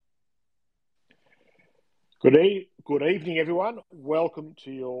Good evening, everyone. Welcome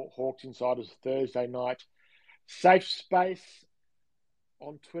to your Hawks Insiders Thursday night safe space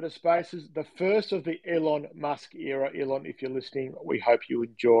on Twitter Spaces, the first of the Elon Musk era. Elon, if you're listening, we hope you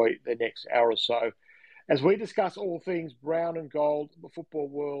enjoy the next hour or so as we discuss all things brown and gold, the football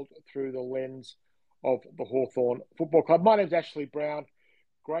world through the lens of the Hawthorn Football Club. My name's Ashley Brown.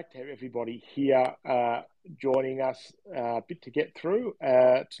 Great to have everybody here joining us. A bit to get through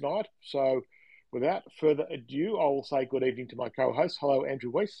tonight. So without further ado, I will say good evening to my co-host. Hello, Andrew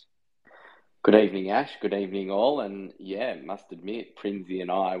Weiss. Good evening, Ash. Good evening, all. And yeah, must admit, Prinsy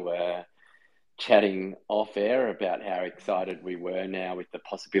and I were chatting off air about how excited we were now with the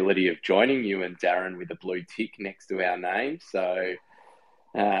possibility of joining you and Darren with a blue tick next to our name. So,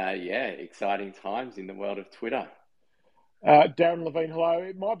 yeah, exciting times in the world of Twitter. Darren Levine, hello.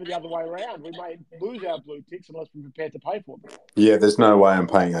 It might be the other way around. We may lose our blue ticks unless we're prepared to pay for them. Yeah, there's no way I'm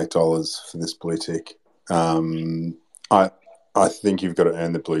paying $8 for this blue tick. I think you've got to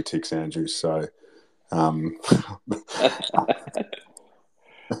earn the blue ticks, Andrew. So,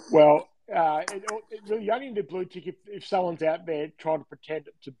 well, it really only need a blue tick if someone's out there trying to pretend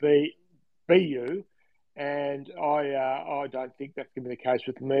to be you. And I don't think that's going to be the case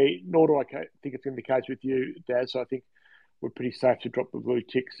with me, nor do I think it's going to be the case with you, Daz. So I think we're pretty safe to drop the blue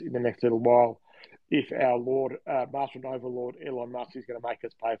ticks in the next little while if our Lord, Master and Overlord Elon Musk is going to make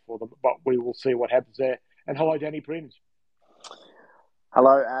us pay for them. But we will see what happens there. And hello, Danny Prinz.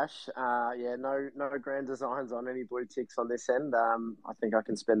 Hello, Ash. No grand designs on any blue ticks on this end. I think I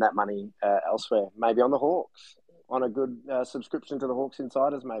can spend that money elsewhere. Maybe on the Hawks, on a good subscription to the Hawks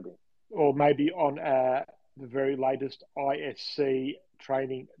Insiders, maybe. Or maybe on the very latest ISC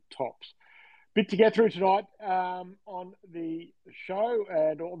training tops. Bit to get through tonight on the show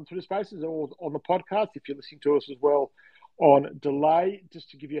and on the Twitter Spaces or on the podcast if you're listening to us as well on delay.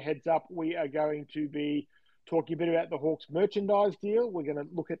 Just to give you a heads up, we are going to be talking a bit about the Hawks merchandise deal. We're going to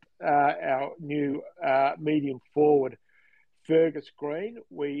look at our new medium forward, Fergus Green,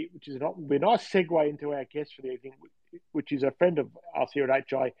 which is a nice segue into our guest for the evening, which is a friend of us here at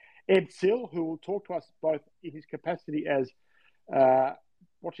HI, Ed Sill, who will talk to us both in his capacity as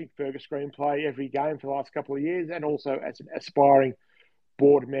watching Fergus Green play every game for the last couple of years and also as an aspiring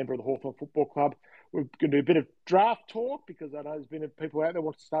board member of the Hawthorn Football Club. We're going to do a bit of draft talk because I know there's been people out there who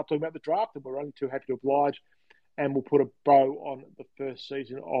want to start talking about the draft and we're only too happy to oblige. And we'll put a bow on the first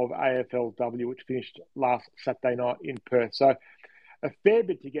season of AFLW, which finished last Saturday night in Perth. So a fair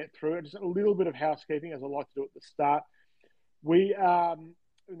bit to get through and just a little bit of housekeeping, as I like to do at the start. We are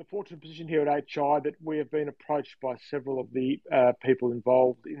in the fortunate position here at HI that we have been approached by several of the people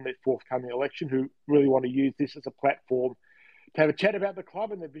involved in the forthcoming election who really want to use this as a platform to have a chat about the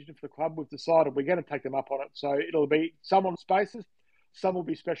club and their vision for the club. We've decided we're going to take them up on it. So it'll be some on Spaces, some will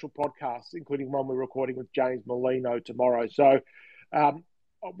be special podcasts, including one we're recording with James Molino tomorrow. So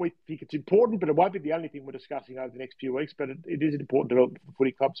we think it's important, but it won't be the only thing we're discussing over the next few weeks. But it is an important development for the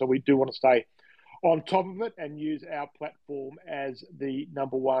footy club. So we do want to stay on top of it and use our platform as the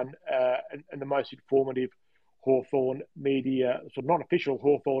number one and the most informative Hawthorn media, sort of non-official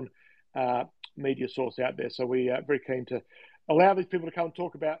Hawthorn media source out there. So we are very keen to allow these people to come and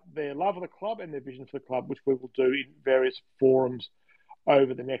talk about their love of the club and their vision for the club, which we will do in various forums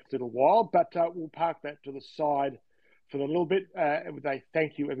over the next little while. But we'll park that to the side for a little bit. And with a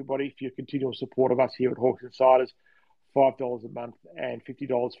thank you, everybody, for your continual support of us here at Hawks Insiders. $5 a month and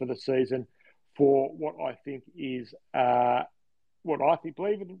 $50 for the season for what I think is, a lot of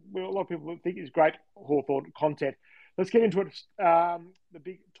people think is great Hawthorn content. Let's get into it. The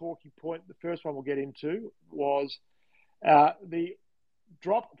big talking point, the first one we'll get into was the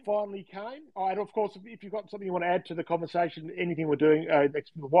drop finally came. And of course, if you've got something you want to add to the conversation, anything we're doing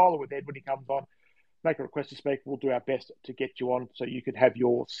next while with Ed when he comes on, make a request to speak. We'll do our best to get you on so you can have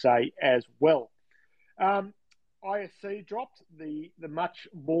your say as well. ISC dropped the much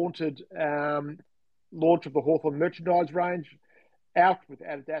vaunted launch of the Hawthorn merchandise range, out with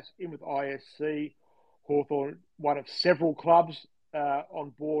Adidas, in with ISC. Hawthorn, one of several clubs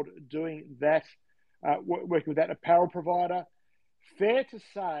on board doing that, working with that apparel provider. Fair to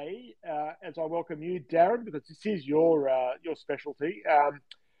say, as I welcome you, Darren, because this is your specialty,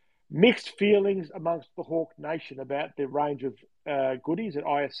 mixed feelings amongst the Hawk Nation about the range of goodies that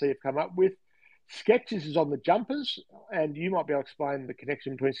ISC have come up with. Sketches is on the jumpers, and you might be able to explain the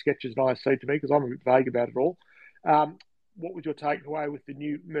connection between Sketches and ISC to me because I'm a bit vague about it all. What was your takeaway with the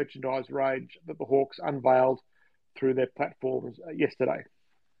new merchandise range that the Hawks unveiled through their platforms yesterday?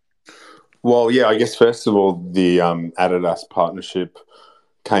 Well, yeah, I guess first of all, the Adidas partnership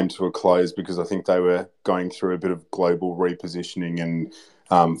came to a close because I think they were going through a bit of global repositioning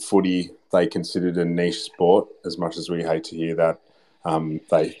and footy they considered a niche sport, as much as we hate to hear that.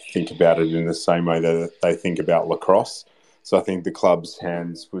 They think about it in the same way that they think about lacrosse. So I think the club's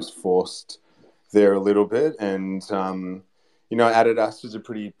hands was forced there a little bit. And, Adidas was a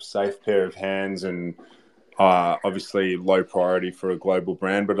pretty safe pair of hands and obviously low priority for a global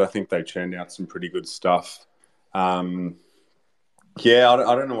brand, but I think they churned out some pretty good stuff. I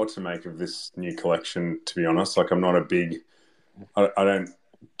don't know what to make of this new collection, to be honest. Like, I'm not a big... I don't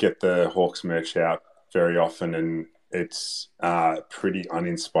get the Hawks merch out very often, and it's pretty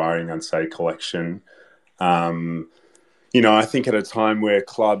uninspiring, I'd say, collection. I think at a time where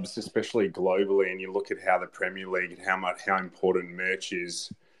clubs, especially globally, and you look at how the Premier League and how important merch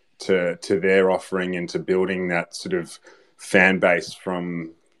is to their offering and to building that sort of fan base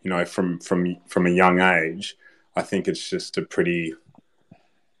from a young age, I think it's just a pretty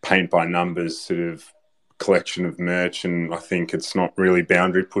paint by numbers sort of collection of merch, and I think it's not really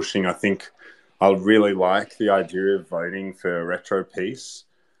boundary pushing. I think I really like the idea of voting for a retro piece,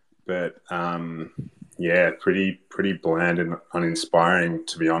 but pretty bland and uninspiring,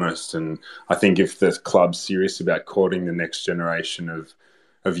 to be honest. And I think if the club's serious about courting the next generation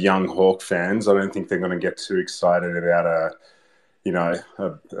of young Hawk fans, I don't think they're going to get too excited about a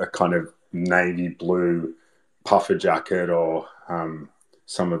kind of navy blue puffer jacket or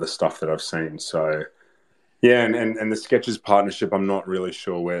some of the stuff that I've seen. So yeah, and the Skechers partnership, I'm not really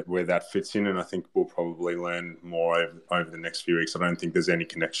sure where that fits in, and I think we'll probably learn more over the next few weeks. I don't think there's any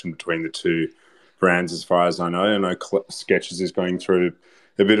connection between the two brands as far as I know. I know Skechers is going through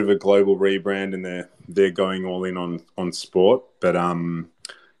a bit of a global rebrand, and they're going all in on sport. But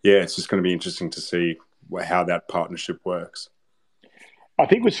it's just going to be interesting to see how that partnership works. I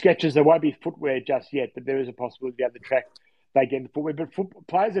think with Skechers, there won't be footwear just yet, but there is a possibility down the track they get the footwear. But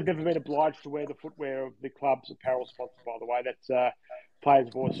players have never been obliged to wear the footwear of the club's apparel sponsor, by the way. That's players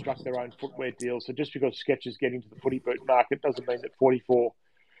have always struck their own footwear deals. So just because Skechers get into the footy boot market doesn't mean that 44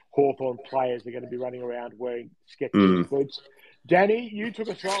 Hawthorn players are going to be running around wearing Skechers boots. Danny, you took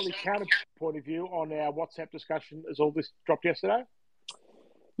a slightly counter point of view on our WhatsApp discussion as all this dropped yesterday.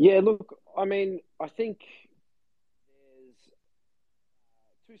 Yeah, look, I mean, I think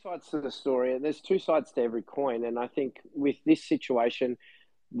two sides to the story, and there's two sides to every coin. And I think with this situation,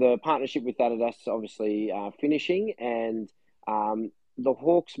 the partnership with Adidas obviously finishing, and the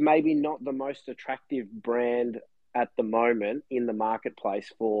Hawks maybe not the most attractive brand at the moment in the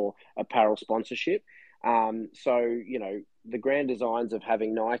marketplace for apparel sponsorship. The grand designs of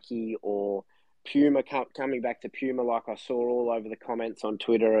having Nike or Puma coming back to Puma, like I saw all over the comments on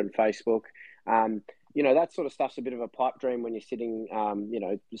Twitter and Facebook. That sort of stuff's a bit of a pipe dream when you're sitting,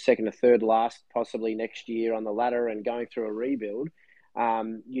 second or third last, possibly next year on the ladder and going through a rebuild.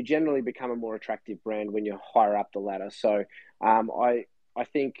 You generally become a more attractive brand when you're higher up the ladder. So I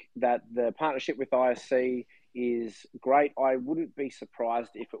think that the partnership with ISC is great. I wouldn't be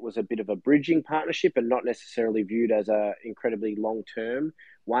surprised if it was a bit of a bridging partnership and not necessarily viewed as a incredibly long-term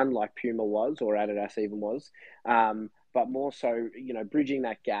one like Puma was or Adidas even was, but more so, bridging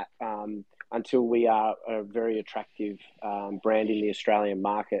that gap until we are a very attractive brand in the Australian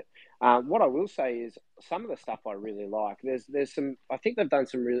market. What I will say is some of the stuff I really like. There's some. I think they've done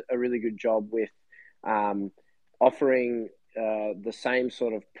a really good job with offering the same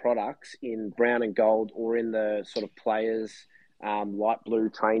sort of products in brown and gold or in the sort of players light blue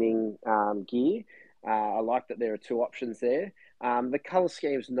training gear. I like that there are two options there. The colour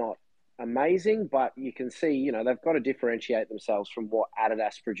scheme's not amazing, but you can see, they've got to differentiate themselves from what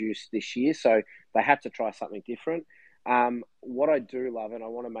Adidas produced this year, so they had to try something different. What I do love, and I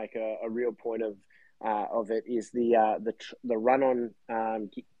want to make a real point of it, is the run-on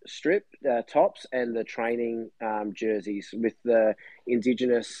strip tops and the training jerseys with the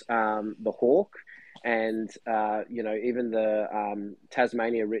Indigenous, the hawk, and even the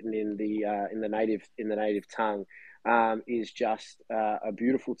Tasmania written in the native tongue. Is just a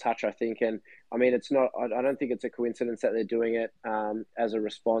beautiful touch, I think. And I mean, it's not, I don't think it's a coincidence that they're doing it as a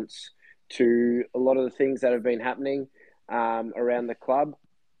response to a lot of the things that have been happening around the club.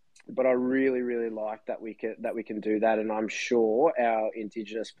 But I really, really like that we can do that, and I'm sure our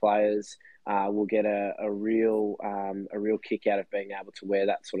Indigenous players will get a real kick out of being able to wear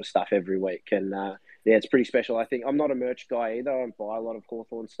that sort of stuff every week. And it's pretty special. I think I'm not a merch guy either. I don't buy a lot of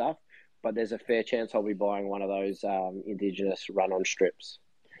Hawthorn stuff, but there's a fair chance I'll be buying one of those Indigenous run-on strips.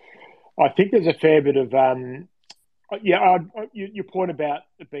 I think there's a fair bit of your point about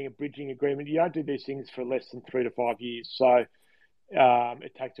it being a bridging agreement. You don't do these things for less than 3 to 5 years, so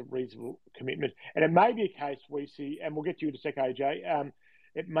it takes a reasonable commitment. And it may be a case we see, and we'll get to you in a sec, AJ.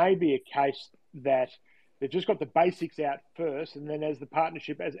 It may be a case that they've just got the basics out first, and then as the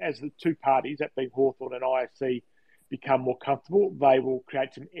partnership, as the two parties, that being Hawthorn and ISC, become more comfortable, they will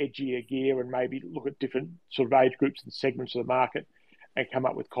create some edgier gear and maybe look at different sort of age groups and segments of the market and come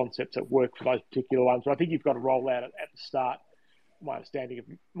up with concepts that work for those particular ones. So I think you've got to roll out at the start. My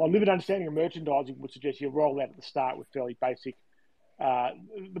limited understanding of merchandising would suggest you roll out at the start with fairly basic,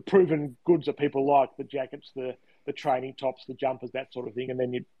 the proven goods that people like, the jackets, the training tops, the jumpers, that sort of thing, and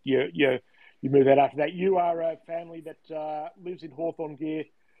then you move that after that. You are a family that lives in Hawthorn gear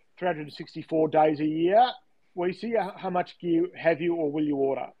 364 days a year. We see how much gear have you or will you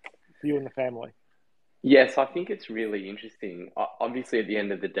order for you and the family? Yes, I think it's really interesting. Obviously, at the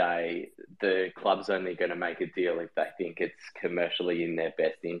end of the day, the club's only going to make a deal if they think it's commercially in their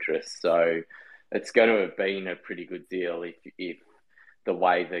best interest. So it's going to have been a pretty good deal if the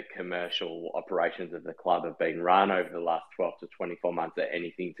way the commercial operations of the club have been run over the last 12 to 24 months are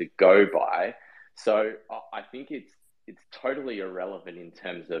anything to go by. So I think it's totally irrelevant in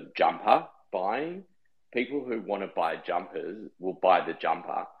terms of jumper buying. People who want to buy jumpers will buy the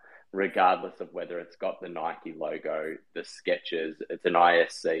jumper, regardless of whether it's got the Nike logo, the Skechers, it's an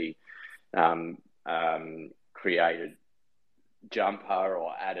ISC created jumper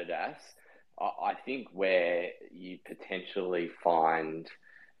or Adidas. I think where you potentially find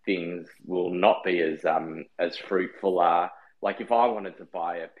things will not be as fruitful are, like if I wanted to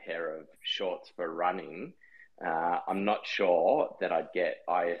buy a pair of shorts for running, I'm not sure that I'd get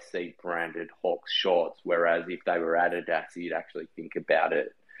ISC branded Hawks shorts, whereas if they were Adidas, you'd actually think about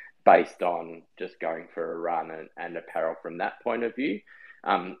it based on just going for a run and apparel from that point of view.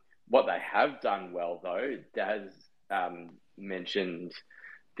 What they have done well, though, Daz mentioned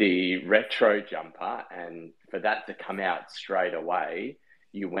the retro jumper, and for that to come out straight away,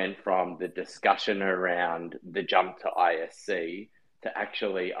 you went from the discussion around the jump to ISC to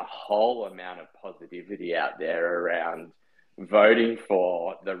actually a whole amount of positivity out there around voting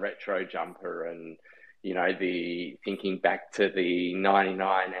for the retro jumper and, you know, the thinking back to the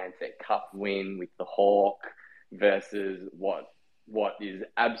 99 Ansett Cup win with the Hawk versus what is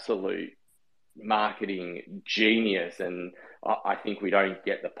absolute marketing genius. And I think we don't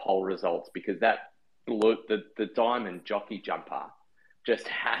get the poll results because that the diamond jockey jumper just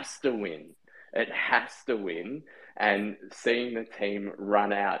has to win. It has to win. And seeing the team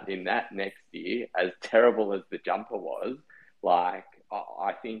run out in that next year, as terrible as the jumper was, like,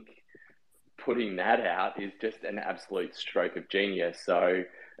 I think putting that out is just an absolute stroke of genius. So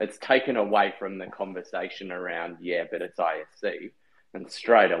it's taken away from the conversation around, yeah, but it's ISC. And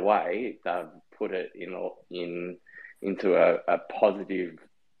straight away, they've put it into a positive,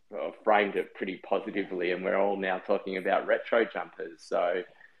 framed it pretty positively, and we're all now talking about retro jumpers. So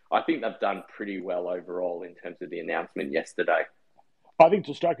I think they've done pretty well overall in terms of the announcement yesterday. I think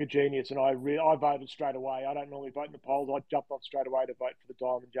it's a stroke of genius, and I voted straight away. I don't normally vote in the polls. I jumped on straight away to vote for the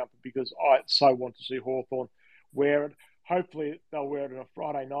diamond jumper because I so want to see Hawthorn wear it. Hopefully they'll wear it in a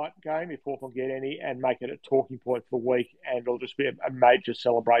Friday night game if Hawthorn get any, and make it a talking point for the week, and it'll just be a major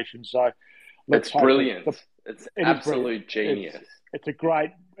celebration. So it's brilliant. It's absolute genius. It's a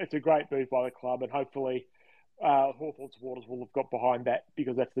great move by the club, and hopefully Hawthorn supporters will have got behind that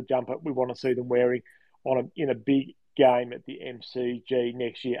because that's the jumper we want to see them wearing in a big game at the MCG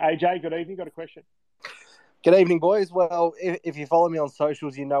next year. AJ, good evening. Got a question? Good evening, boys. Well, if you follow me on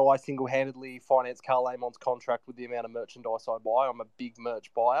socials, you know I single-handedly finance Carl Amon's contract with the amount of merchandise I buy. I'm a big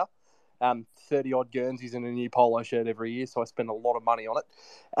merch buyer. 30-odd Guernseys and a new polo shirt every year, so I spend a lot of money on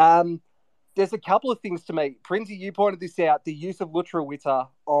it. There's a couple of things to me. Prinsey, you pointed this out, the use of Lutruwita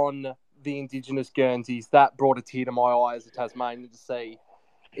on the Indigenous Guernseys. That brought a tear to my eye as a Tasmanian to see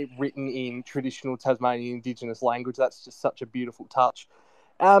it written in traditional Tasmanian Indigenous language. That's just such a beautiful touch.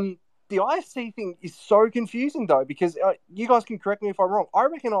 The IFC thing is so confusing, though, because you guys can correct me if I'm wrong. I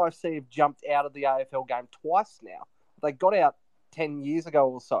reckon IFC have jumped out of the AFL game twice now. They got out 10 years ago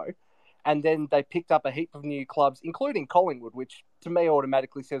or so, and then they picked up a heap of new clubs, including Collingwood, which to me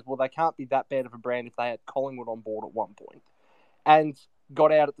automatically says, well, they can't be that bad of a brand if they had Collingwood on board at one point, and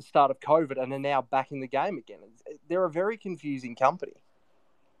got out at the start of COVID and are now back in the game again. They're a very confusing company.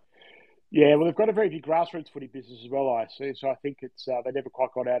 Yeah, well, they've got a very big grassroots footy business as well, I see. So I think it's they never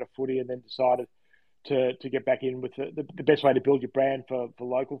quite got out of footy and then decided to get back in with the best way to build your brand for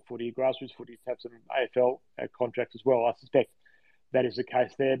local footy, grassroots footy, to have some AFL contracts as well. I suspect that is the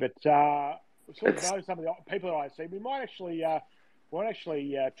case there. But sort of know some of the people that I see. We might actually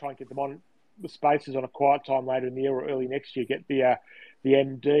try and get them on the spaces on a quiet time later in the year or early next year. Get the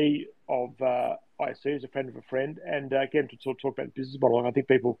MD of IC as a friend of a friend and get him to sort of talk about the business model. And I think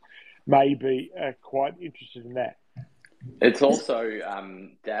people may be quite interested in that. It's also,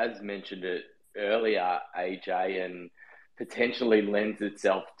 Daz mentioned it earlier, AJ, and potentially lends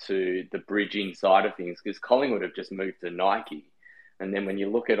itself to the bridging side of things because Collingwood have just moved to Nike. And then when you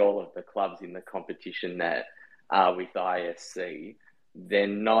look at all of the clubs in the competition that are with ISC, they're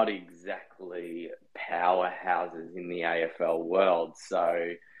not exactly powerhouses in the AFL world.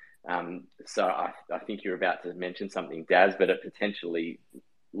 So I think you're about to mention something, Daz, but it potentially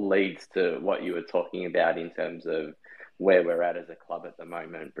leads to what you were talking about in terms of where we're at as a club at the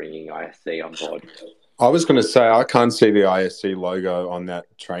moment, bringing ISC on board. I was going to say, I can't see the ISC logo on that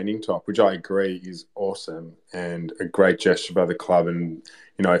training top, which I agree is awesome and a great gesture by the club. And,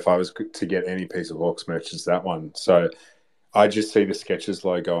 you know, if I was to get any piece of Hawks merch, it's that one. So I just see the Skechers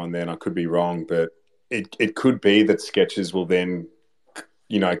logo on there, and I could be wrong, but it could be that Skechers will then,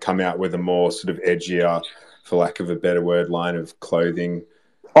 you know, come out with a more sort of edgier, for lack of a better word, line of clothing.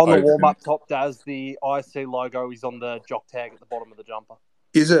 On the warm-up top, Daz, the ISC logo is on the jock tag at the bottom of the jumper.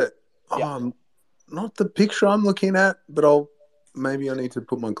 Is it? Yep. Not the picture I'm looking at, but maybe I need to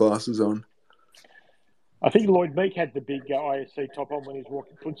put my glasses on. I think Lloyd Meek had the big ISC top on when he was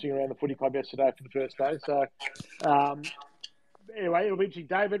punching around the footy club yesterday for the first day. So, anyway, it'll be interesting.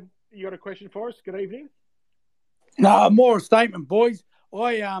 David, you got a question for us? Good evening. No, more a statement, boys.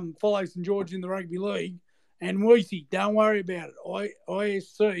 I follow St George in the rugby league, and Weesey, don't worry about it.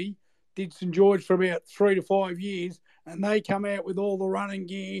 ISC did St George for about 3 to 5 years, and they come out with all the running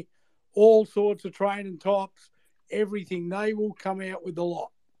gear, all sorts of training tops, everything. They will come out with a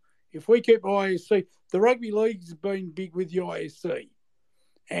lot. If we keep ISC, the rugby league's been big with the ISC,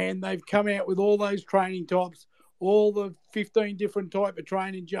 and they've come out with all those training tops, all the 15 different type of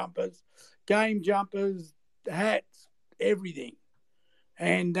training jumpers, game jumpers, hats, everything.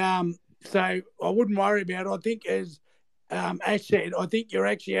 And so I wouldn't worry about it. I think, as Ash said, I think you're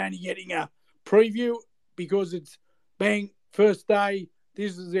actually only getting a preview because it's bang, first day,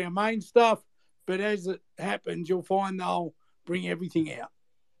 this is our main stuff. But as it happens, you'll find they'll bring everything out.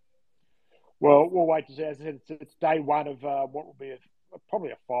 Well, we'll wait to see. As I said, it's day one of what will be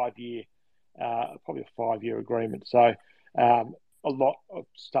probably a 5-year agreement. So a lot of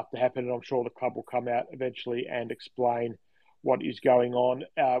stuff to happen, and I'm sure the club will come out eventually and explain what is going on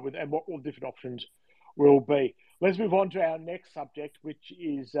and what all the different options will be. Let's move on to our next subject, which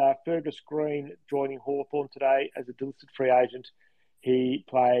is Fergus Green joining Hawthorn today as a delisted free agent. He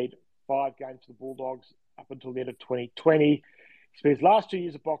played 5 games for the Bulldogs up until the end of 2020. He spent his last 2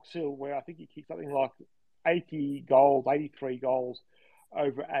 years at Box Hill, where I think he kicked something like 83 goals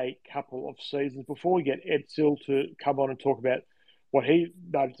over a couple of seasons. Before we get Ed Sill to come on and talk about what he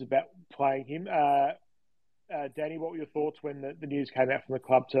noticed about playing him, Danny, what were your thoughts when the news came out from the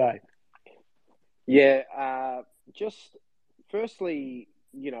club today? Yeah, just firstly,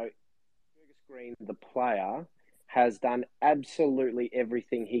 you know, Fergus Green, the player, has done absolutely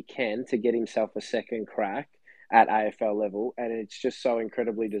everything he can to get himself a second crack at AFL level, and it's just so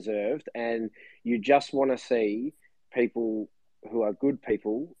incredibly deserved. And you just want to see people who are good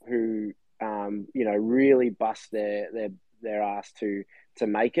people who, you know, really bust their ass to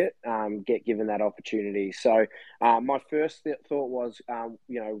make it, get given that opportunity. So my first thought was,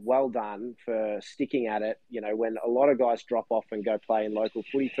 you know, well done for sticking at it. You know, when a lot of guys drop off and go play in local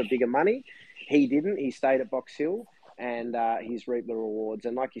footy for bigger money, he didn't. He stayed at Box Hill, and he's reaped the rewards.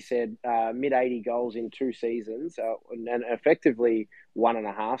 And like you said, mid-80 goals in 2 seasons, and effectively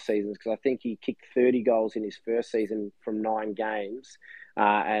 1.5 seasons, because I think he kicked 30 goals in his first season from 9 games,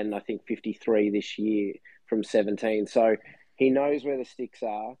 and I think 53 this year from 17. So he knows where the sticks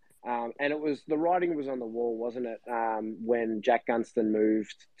are. And the writing was on the wall, wasn't it, when Jack Gunston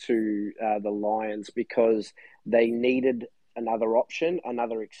moved to the Lions, because they needed another option,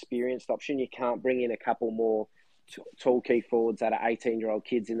 another experienced option. You can't bring in a couple more tall key forwards that are 18-year-old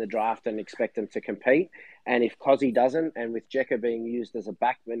kids in the draft and expect them to compete. And if Cozzy doesn't, and with Jekka being used as a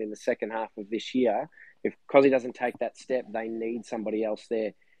backman in the second half of this year, if Cozzy doesn't take that step, they need somebody else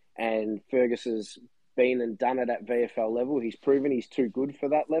there. And Fergus has been and done it at VFL level. He's proven he's too good for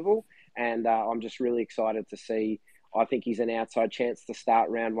that level. And I'm just really excited to see. I think he's an outside chance to start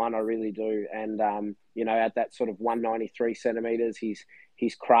round 1. I really do. And, you know, at that sort of 193 centimetres,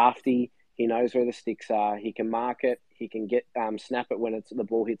 he's crafty. He knows where the sticks are. He can mark it. He can snap it when the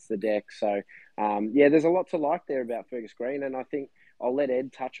ball hits the deck. So, yeah, there's a lot to like there about Fergus Green. And I think I'll let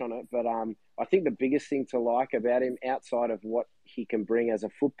Ed touch on it. But I think the biggest thing to like about him, outside of what he can bring as a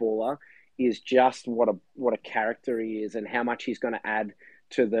footballer, is just what a character he is, and how much he's going to add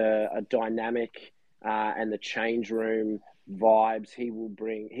to the dynamic and the change room vibes he will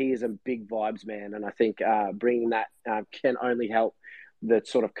bring. He is a big vibes man, and I think bringing that can only help the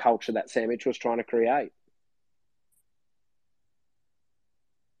sort of culture that Sam Mitchell's trying to create.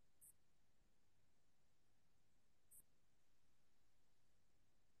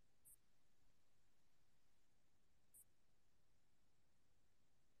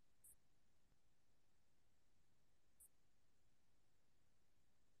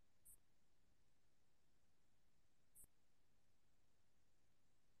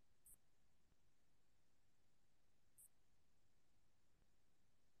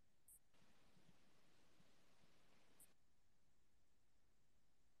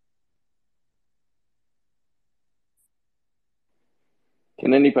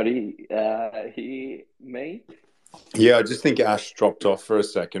 Can anybody hear me? Yeah, I just think Ash dropped off for a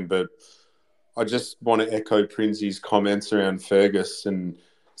second, but I just want to echo Prinzy's comments around Fergus. And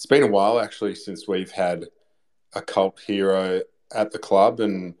it's been a while, actually, since we've had a cult hero at the club,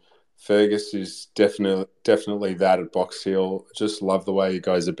 and Fergus is definitely that at Box Hill. Just love the way he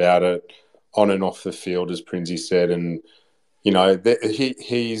goes about it on and off the field, as Prinzy said. And, you know,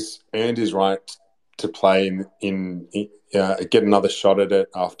 he's earned his right to play get another shot at it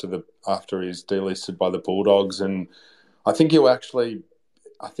after he's delisted by the Bulldogs. And I think he'll actually,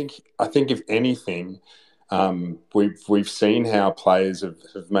 I think if anything, we've seen how players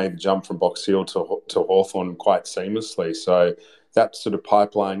have made the jump from Box Hill to Hawthorn quite seamlessly. So that sort of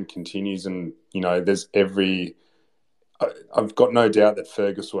pipeline continues, and you know, I've got no doubt that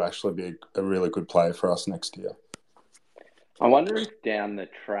Fergus will actually be a really good player for us next year. I wonder if down the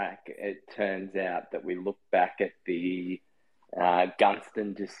track it turns out that we look back at the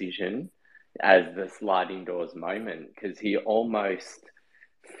Gunston decision as the sliding doors moment, because he almost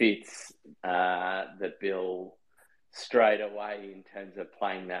fits the bill straight away in terms of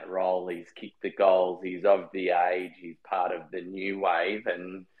playing that role. He's kicked the goals, he's of the age, he's part of the new wave,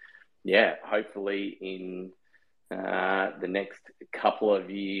 and yeah, hopefully in the next couple of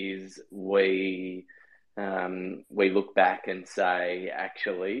years we look back and say,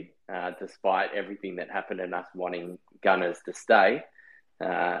 actually, despite everything that happened and us wanting Gunners to stay,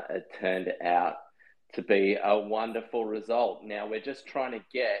 it turned out to be a wonderful result. Now we're just trying to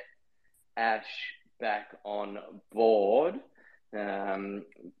get Ash back on board.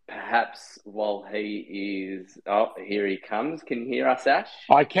 Perhaps while he is... Oh, here he comes. Can you hear us, Ash?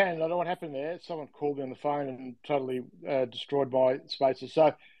 I can. I don't know what happened there. Someone called me on the phone and totally destroyed my spaces.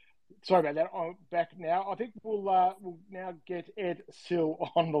 So sorry about that. I'm back now. I think we'll now get Ed Sill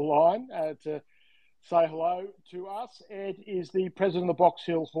on the line to say hello to us. Ed is the president of the Box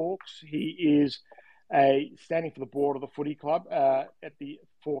Hill Hawks. He is standing for the board of the footy club at the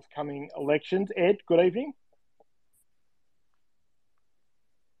forthcoming elections. Ed, good evening.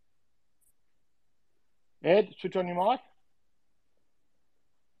 Ed, switch on your mic.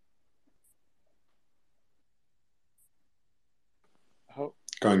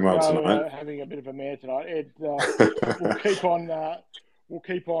 Going well tonight. Having a bit of a mare tonight. Ed, we'll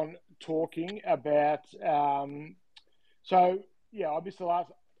keep on talking about. So yeah, I missed the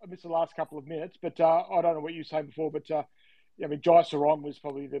last couple of minutes, but I don't know what you were saying before, but I mean, Jai Saron was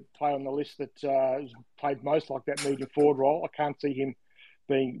probably the player on the list that played most like that medium forward role. I can't see him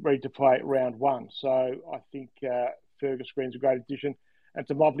being ready to play round one. So I think Fergus Green's a great addition, and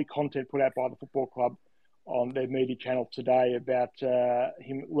some lovely content put out by the football club on their media channel today about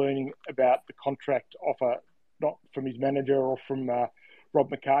him learning about the contract offer, not from his manager or from Rob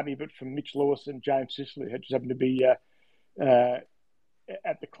McCartney, but from Mitch Lewis and James Sicily, who just happened to be at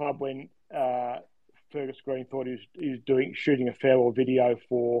the club when Fergus Green thought he was shooting a farewell video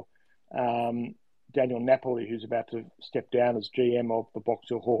for Daniel Napoli, who's about to step down as GM of the Box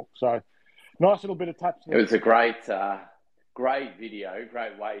Hill Hawks. So nice little bit of touch. It was a great video,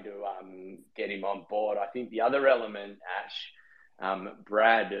 great way to get him on board. I think the other element, Ash,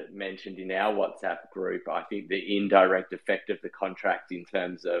 Brad mentioned in our WhatsApp group, I think the indirect effect of the contract in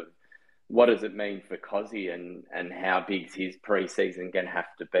terms of what does it mean for Cozzy and how big's his pre-season going to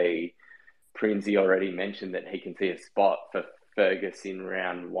have to be. Prinzy already mentioned that he can see a spot for Fergus in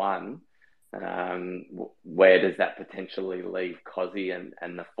round one. Where does that potentially leave Cozzy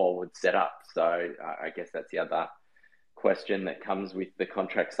and the forward setup? So I guess that's the other question that comes with the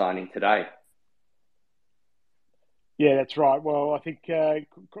contract signing today. Yeah, that's right. Well, I think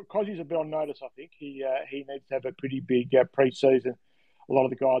Cozzy's a bit on notice. I think he needs to have a pretty big pre-season. A lot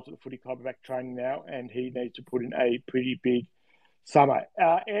of the guys at the footy club are back training now, and he needs to put in a pretty big summer.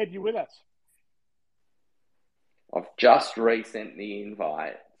 Ed, you with us? I've just resent the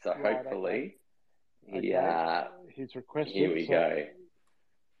invite, so right, hopefully he's requested. Here we go.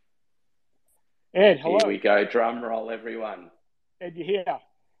 Ed, hello. Here we go. Drum roll, everyone. Ed, you here?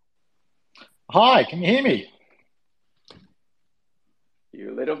 Hi, can you hear me?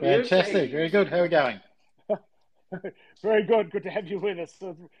 You little beauty. Fantastic. Very good. How are we going? Very good. Good to have you with us.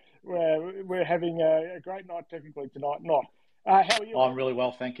 We're having a great night technically tonight. How are you? I'm really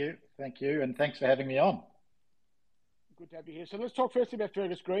well, thank you. Thank you, and thanks for having me on. Good to have you here. So let's talk firstly about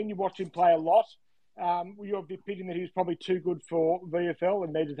Fergus Green. You watched him play a lot. Were you of the opinion that he was probably too good for VFL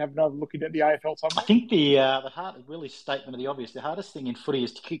and needed to have another look at the AFL somewhere? I think the really statement of the obvious, the hardest thing in footy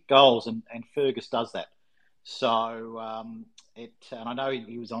is to kick goals, and Fergus does that. So and I know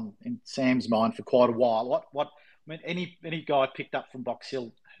he was in Sam's mind for quite a while. I mean, any guy picked up from Box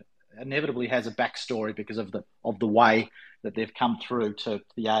Hill inevitably has a backstory because of the way that they've come through to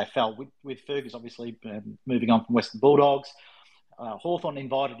the AFL. With Fergus obviously moving on from Western Bulldogs, Hawthorn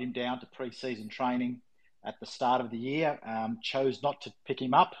invited him down to pre-season training at the start of the year, chose not to pick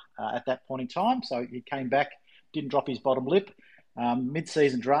him up at that point in time. So he came back, didn't drop his bottom lip.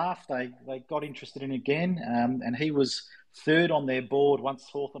 Mid-season draft, they got interested in again, and he was third on their board once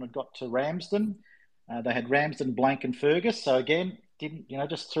Hawthorn had got to Ramsden. They had Ramsden, Blank, and Fergus. So again, didn't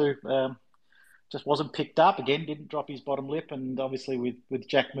just wasn't picked up. Again, didn't drop his bottom lip, and obviously with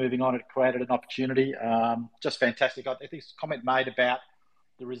Jack moving on, it created an opportunity. Just fantastic. I think this comment made about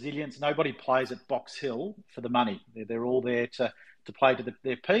the resilience. Nobody plays at Box Hill for the money. They're all there to play to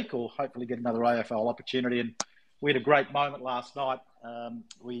their peak, or hopefully get another AFL opportunity. And we had a great moment last night.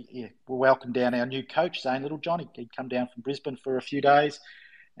 We welcomed down our new coach, Zane Littlejohn. He'd come down from Brisbane for a few days,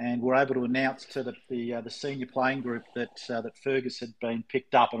 and we're able to announce to the senior playing group that Fergus had been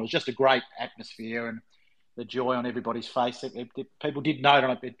picked up, and it was just a great atmosphere and the joy on everybody's face. People did note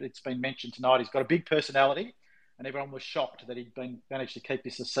on it. It's been mentioned tonight. He's got a big personality, and everyone was shocked that he'd managed to keep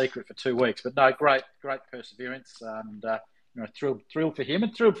this a secret for 2 weeks. But no, great perseverance, and thrilled for him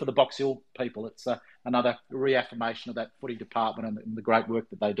and thrilled for the Box Hill people. It's another reaffirmation of that footy department and the great work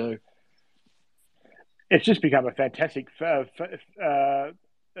that they do. It's just become a fantastic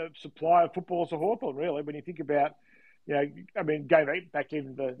supply of footballers to Hawthorn, really, when you think about, going back to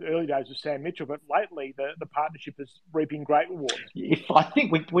even the early days of Sam Mitchell, but lately the partnership is reaping great rewards. I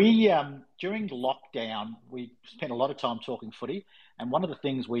think we during lockdown, we spent a lot of time talking footy, and one of the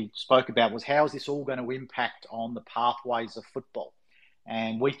things we spoke about was how is this all going to impact on the pathways of football?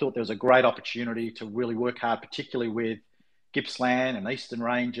 And we thought there was a great opportunity to really work hard, particularly with Gippsland and Eastern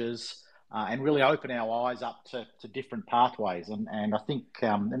Rangers, and really open our eyes up to different pathways. And I think,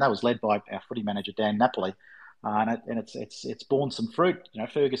 and that was led by our footy manager, Dan Napoli, and it's borne some fruit.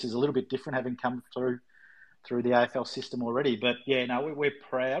 Fergus is a little bit different, having come through the AFL system already. But yeah, no, we're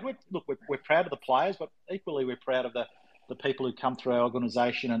proud. We're proud of the players, but equally we're proud of the people who come through our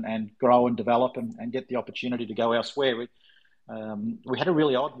organisation and grow and develop and get the opportunity to go elsewhere. We had a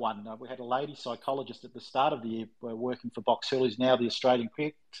really odd one. We had a lady psychologist at the start of the year working for Box Hill, who's now the Australian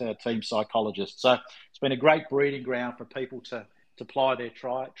cricket team psychologist. So it's been a great breeding ground for people to ply their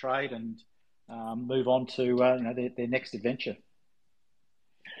trade and move on to their next adventure.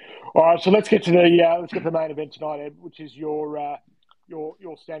 All right, so let's get to the main event tonight, Ed, which is your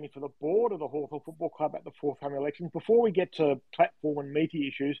standing for the board of the Hawthorn Football Club at the forthcoming election. Before we get to platform and meaty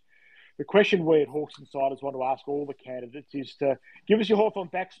issues, the question we at Hawks Insiders want to ask all the candidates is to give us your Hawthorn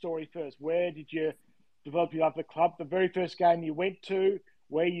backstory first. Where did you develop your love of the club? The very first game you went to,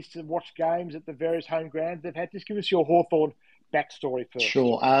 where you used to watch games at the various home grounds they've had. Just give us your Hawthorn backstory first.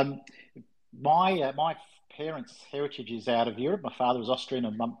 Sure. My parents' heritage is out of Europe. My father was Austrian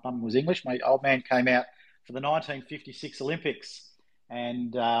and mum was English. My old man came out for the 1956 Olympics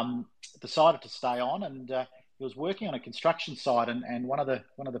and decided to stay on, and he was working on a construction site, and one of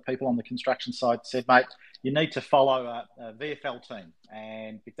the people on the construction site said, "Mate, you need to follow a VFL team,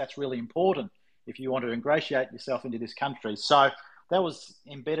 and that's really important if you want to ingratiate yourself into this country." So that was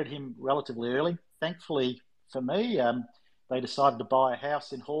embedded him relatively early. Thankfully for me, they decided to buy a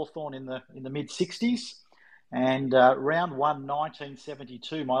house in Hawthorn in the mid-60s. And round 1,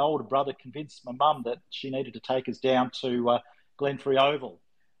 1972, my older brother convinced my mum that she needed to take us down to Glenferrie Oval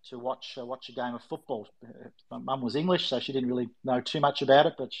to watch a game of football. My mum was English, so she didn't really know too much about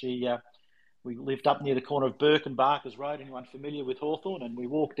it, but we lived up near the corner of Burke and Barker's Road, anyone familiar with Hawthorn, and we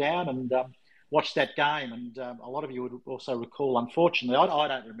walked down and watched that game. And a lot of you would also recall, unfortunately, I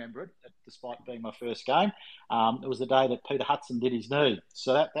don't remember it, despite being my first game. It was the day that Peter Hudson did his knee.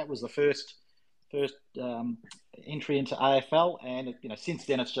 So that was the first entry into AFL, and since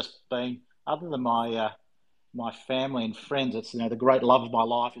then it's just been, other than my family and friends, it's the great love of my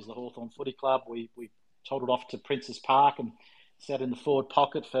life is the Hawthorn Footy Club. We toddled off to Princes Park and sat in the forward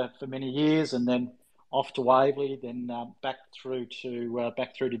pocket for many years, and then off to Waverley, then back through to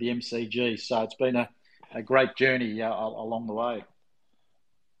the MCG. So it's been a great journey along the way.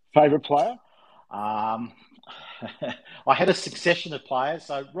 Favourite player? I had a succession of players.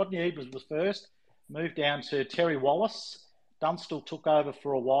 So Rodney Ebers was first. Moved down to Terry Wallace. Dunstall took over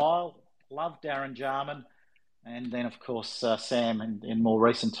for a while. Loved Darren Jarman. And then, of course, Sam in more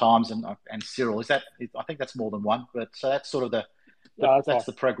recent times and Cyril. I think that's more than one, but that's sort of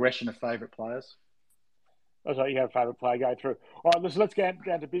the progression of favourite players. That's right, you have a favourite player going through. All right, let's get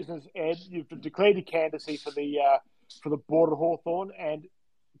down to business, Ed. You've declared your candidacy for the board of Hawthorn, and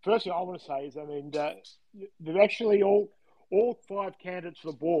first thing I want to say is, they've actually all 5 candidates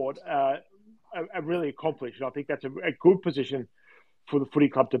for the board are really accomplished. And I think that's a good position for the footy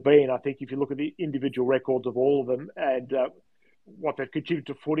club to be in. I think if you look at the individual records of all of them and what they've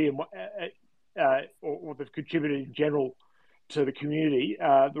contributed to footy and or what they've contributed in general to the community,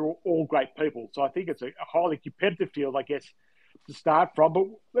 they're all great people. So I think it's a highly competitive field, I guess, to start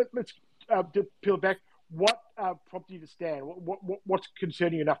from. But let's to peel back. What prompted you to stand? What's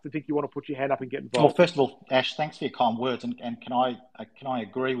concerning you enough to think you want to put your hand up and get involved? Well, first of all, Ash, thanks for your kind words, and can I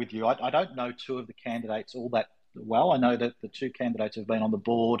agree with you? I don't know two of the candidates all that well. I know that the two candidates have been on the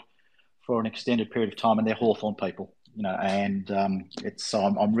board for an extended period of time, and they're Hawthorn people, and so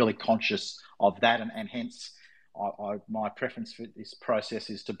I'm really conscious of that, and hence my preference for this process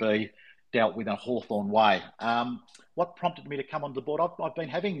is to be dealt with in a Hawthorn way. What prompted me to come on the board? I've been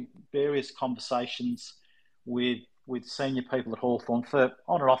having various conversations with senior people at Hawthorn for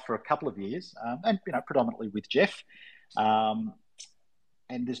on and off for a couple of years, and predominantly with Jeff. And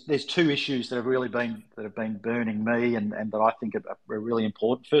there's two issues that have been burning me, and that I think are really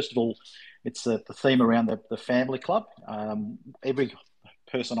important. First of all, it's the theme around the family club. Every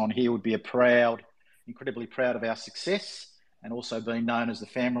person on here would be incredibly proud of our success, and also being known as the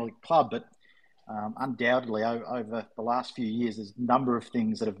family club. But undoubtedly, over the last few years, there's a number of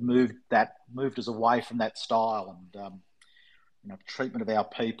things that have moved us away from that style and treatment of our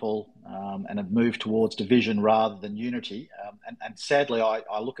people, and have moved towards division rather than unity. And sadly,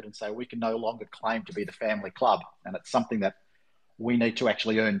 I look at it and say we can no longer claim to be the family club, and it's something that we need to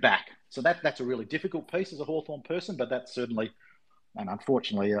actually earn back. So that's a really difficult piece as a Hawthorn person, but that's certainly, and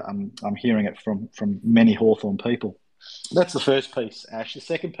unfortunately, I'm hearing it from many Hawthorn people. That's the first piece, Ash. The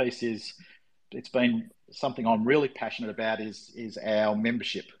second piece is, it's been something I'm really passionate about is our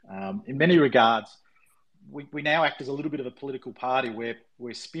membership. In many regards, we now act as a little bit of a political party where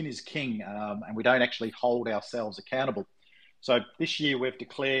spin is king, and we don't actually hold ourselves accountable. So this year we've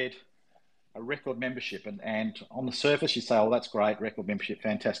declared a record membership, and on the surface you say, oh, that's great, record membership,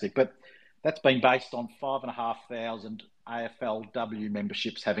 fantastic. But that's been based on 5,500 AFLW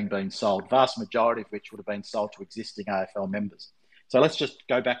memberships having been sold, vast majority of which would have been sold to existing AFL members. So let's just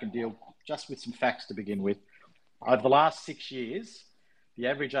go back and deal just with some facts to begin with. Over the last 6 years, the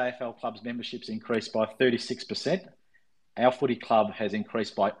average AFL club's memberships increased by 36%. Our footy club has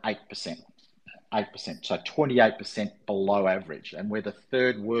increased by 8%. 8%, so 28% below average. And we're the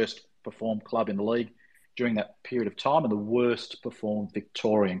third worst performed club in the league during that period of time, and the worst performed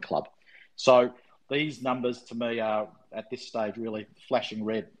Victorian club. So these numbers to me are at this stage really flashing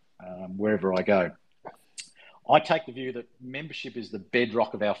red wherever I go. I take the view that membership is the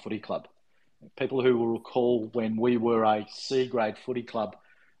bedrock of our footy club. People who will recall when we were a C-grade footy club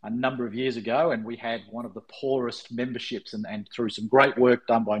a number of years ago, and we had one of the poorest memberships, and through some great work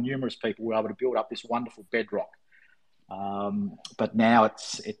done by numerous people, we were able to build up this wonderful bedrock. But now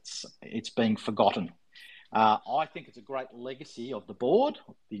it's being forgotten. I think it's a great legacy of the board,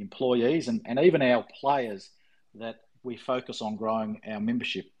 the employees, and even our players that we focus on growing our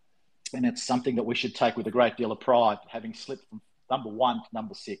membership. And it's something that we should take with a great deal of pride. Having slipped from number 1 to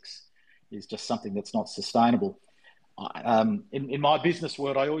number 6 is just something that's not sustainable. In my business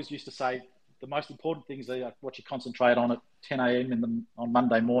world, I always used to say the most important things are what you concentrate on at 10 a.m. on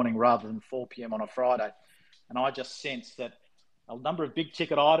Monday morning rather than 4 p.m. on a Friday. And I just sense that a number of big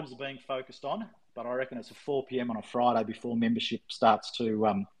ticket items are being focused on, but I reckon it's a 4 p.m. on a Friday before membership starts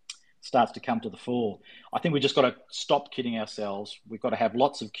to come to the fore. I think we just got to stop kidding ourselves. We've got to have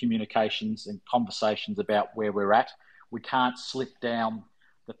lots of communications and conversations about where we're at. We can't slip down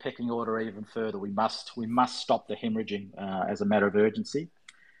the pecking order even further. We must stop the hemorrhaging as a matter of urgency.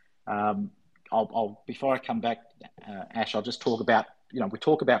 Before I come back, Ash, I'll just talk about, we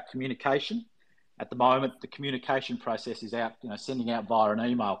talk about communication. At the moment, the communication process is out, sending out via an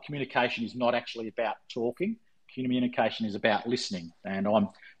email. Communication is not actually about talking. Communication is about listening. And I'm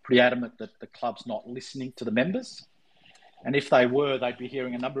pretty adamant that the club's not listening to the members. And if they were, they'd be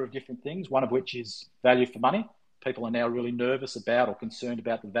hearing a number of different things, one of which is value for money. People are now really nervous about or concerned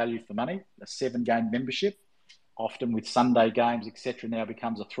about the value for money. A 7-game membership, often with Sunday games, etc., now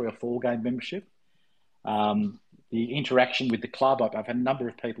becomes a 3 or 4 game membership. The interaction with the club, I've had a number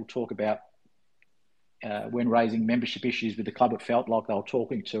of people talk about when raising membership issues with the club, it felt like they were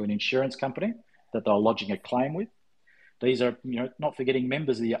talking to an insurance company that they were lodging a claim with. These are, not forgetting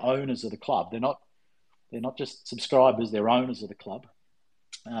members are the owners of the club. They're not just subscribers, they're owners of the club.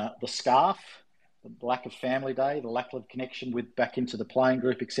 The scarf, the lack of family day, the lack of connection back into the playing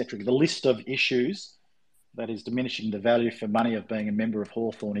group, etc. The list of issues that is diminishing the value for money of being a member of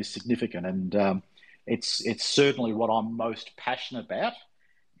Hawthorn is significant, and it's certainly what I'm most passionate about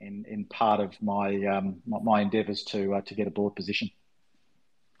in part of my endeavours to get a board position.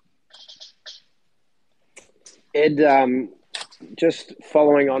 Ed, just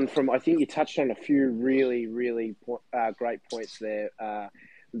following on from, I think you touched on a few really, really great points there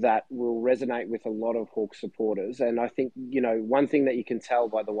that will resonate with a lot of Hawks supporters. And I think, one thing that you can tell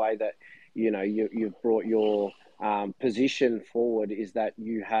by the way that, you've brought your position forward is that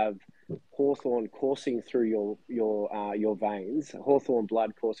you have Hawthorn coursing through your veins, Hawthorn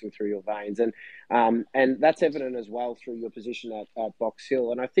blood coursing through your veins. And that's evident as well through your position at Box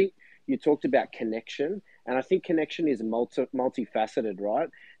Hill. And I think you talked about connection, and I think connection is multifaceted, right?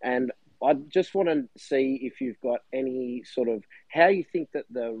 And I just want to see if you've got any sort of how you think that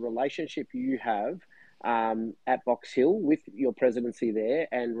the relationship you have at Box Hill with your presidency there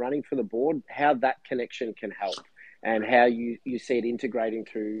and running for the board, how that connection can help, and how you see it integrating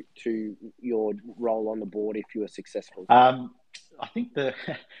to your role on the board if you are successful. I think the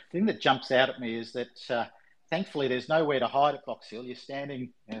thing that jumps out at me is that thankfully there's nowhere to hide at Box Hill. You're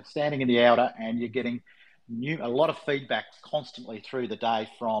standing in the outer, and you're getting a lot of feedback constantly through the day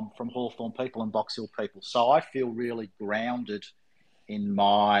from Hawthorn people and Box Hill people. So I feel really grounded in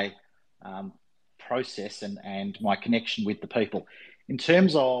my process and my connection with the people. In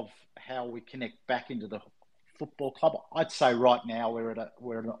terms of how we connect back into the football club, I'd say right now we're at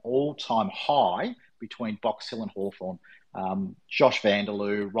an all-time high between Box Hill and Hawthorn. Josh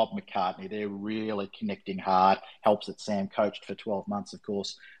Vanderloo, Rob McCartney, they're really connecting hard. Helps that Sam coached for 12 months, of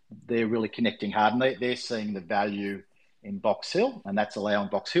course. They're really connecting hard, and they're seeing the value in Box Hill, and that's allowing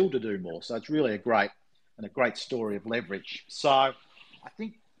Box Hill to do more. So it's really a great story of leverage. So I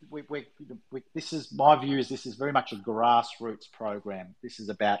think this is my view is this is very much a grassroots program. This is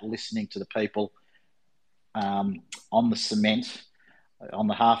about listening to the people on the cement, on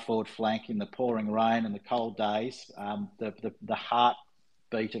the half-forward flank in the pouring rain and the cold days, the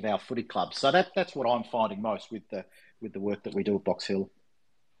heartbeat of our footy club. So that's what I'm finding most with the work that we do at Box Hill.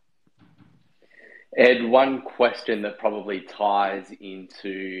 Ed, one question that probably ties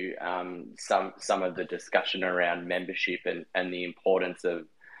into some of the discussion around membership and the importance of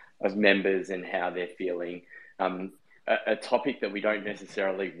members and how they're feeling. A topic that we don't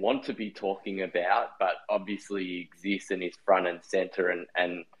necessarily want to be talking about, but obviously exists and is front and centre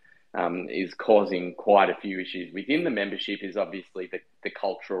and is causing quite a few issues within the membership is obviously the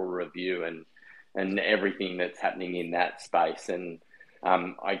cultural review and everything that's happening in that space. And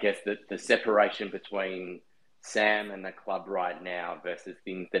I guess that the separation between Sam and the club right now versus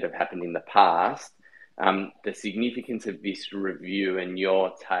things that have happened in the past, the significance of this review and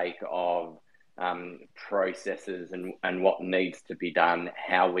your take of processes and what needs to be done,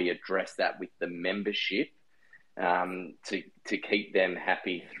 how we address that with the membership to keep them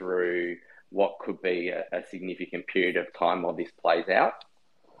happy through what could be a significant period of time while this plays out?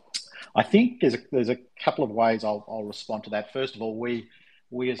 I think there's a couple of ways I'll respond to that. First of all, we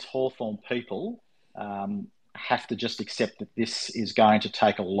as Hawthorn people have to just accept that this is going to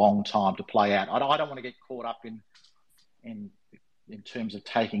take a long time to play out. I don't want to get caught up in terms of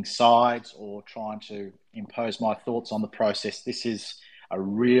taking sides or trying to impose my thoughts on the process. This is a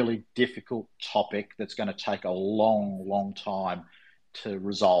really difficult topic that's going to take a long, long time to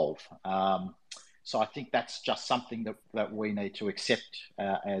resolve. So I think that's just something that we need to accept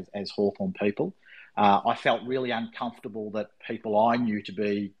as Hawthorn people. I felt really uncomfortable that people I knew to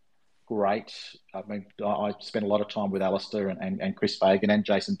be great. I mean, I spent a lot of time with Alistair and Chris Fagan and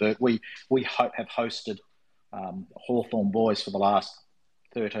Jason Burt. We have hosted Hawthorn boys for the last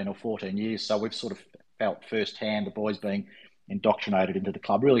 13 or 14 years. So we've sort of felt firsthand the boys being indoctrinated into the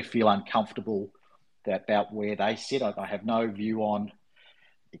club. Really feel uncomfortable about where they sit. I have no view on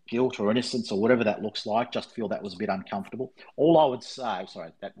guilt or innocence or whatever that looks like. Just feel that was a bit uncomfortable. All I would say,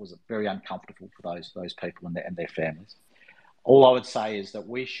 that was very uncomfortable for those people and their families. All I would say is that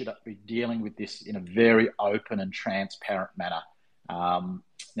we should be dealing with this in a very open and transparent manner.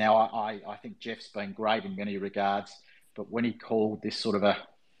 Now, I think Jeff's been great in many regards, but when he called this sort of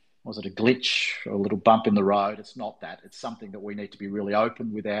was it a glitch or a little bump in the road? It's not that. It's something that we need to be really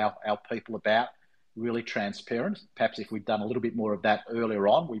open with our people about, really transparent. Perhaps if we'd done a little bit more of that earlier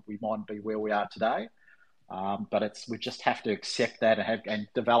on, we might be where we are today. But we just have to accept that and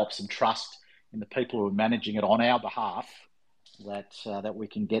develop some trust in the people who are managing it on our behalf, that we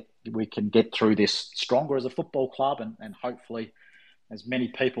can get through this stronger as a football club and hopefully as many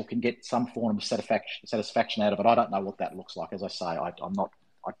people can get some form of satisfaction out of it. I don't know what that looks like. As I say, I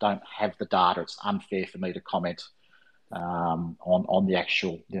don't have the data. It's unfair for me to comment on the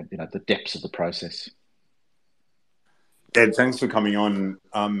actual, the depths of the process. Ed, thanks for coming on.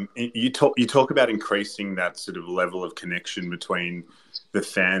 You talk about increasing that sort of level of connection between the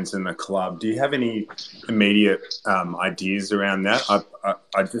fans and the club. Do you have any immediate ideas around that?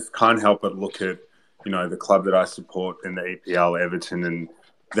 I just can't help but look at the club that I support in the EPL, Everton, and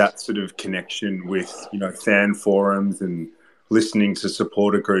that sort of connection with, fan forums and listening to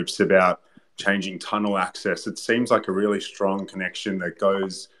supporter groups about changing tunnel access. It seems like a really strong connection that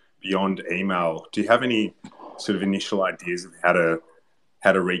goes beyond email. Do you have any sort of initial ideas of how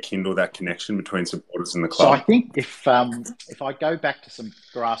to rekindle that connection between supporters and the club? So I think if I go back to some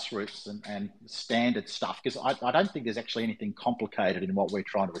grassroots and standard stuff, because I don't think there's actually anything complicated in what we're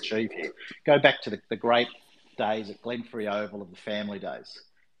trying to achieve here. Go back to the great days at Glenferrie Oval of the family days.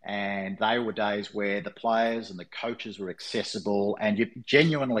 And they were days where the players and the coaches were accessible, and you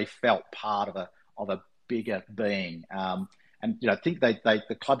genuinely felt part of a bigger being. And I think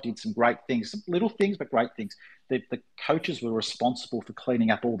the club did some great things, some little things, but great things. The coaches were responsible for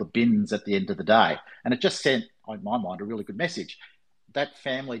cleaning up all the bins at the end of the day, and it just sent, in my mind, a really good message. That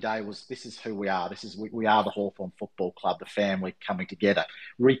family day was, this is who we are. We are the Hawthorn Football Club, the family coming together,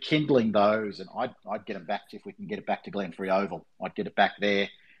 rekindling those. And I'd get them back if we can get it back to Glenferrie Oval. I'd get it back there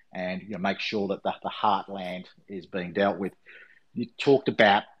and make sure that the heartland is being dealt with. You talked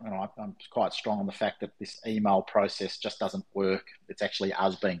about, and I'm quite strong on the fact that this email process just doesn't work. It's actually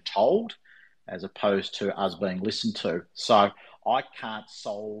us being told as opposed to us being listened to. So I can't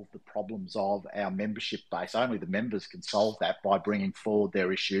solve the problems of our membership base. Only the members can solve that by bringing forward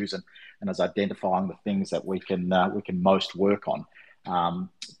their issues and as identifying the things that we can most work on.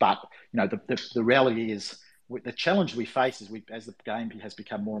 But the reality is, the challenge we face is, as the game has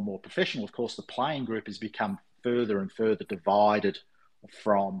become more and more professional, of course, the playing group has become further and further divided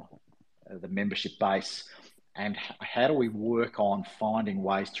from the membership base. And how do we work on finding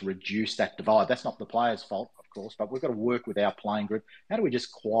ways to reduce that divide? That's not the players' fault, of course, but we've got to work with our playing group. How do we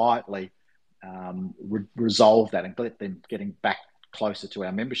just quietly resolve that and let them getting back closer to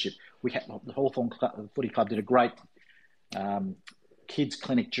our membership? The Hawthorn Footy Club did a great kids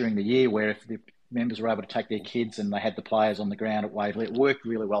clinic during the year where if the members were able to take their kids and they had the players on the ground at Waverley, it worked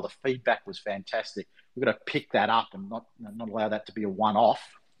really well. The feedback was fantastic. We've got to pick that up and not allow that to be a one-off,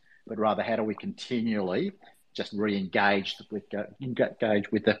 but rather how do we continually just re-engage with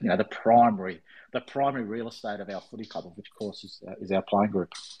the primary real estate of our footy club, which of course is our playing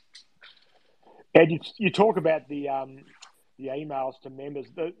group. And you talk about the emails to members.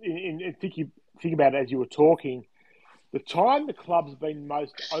 Think about it as you were talking. The time the club's been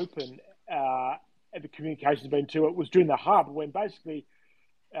most open and the communication's been to it was during the hub, when basically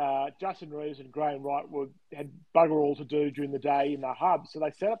Justin Reeves and Graham Wright had bugger all to do during the day in the hub. So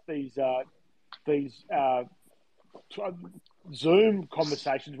they set up these Zoom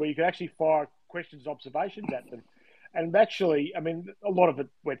conversations where you could actually fire questions and observations at them. And actually, a lot of it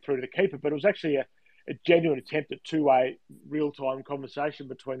went through to the keeper, but it was actually a genuine attempt at two-way real-time conversation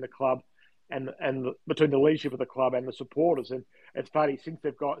between the club and between the leadership of the club and the supporters. And it's funny, since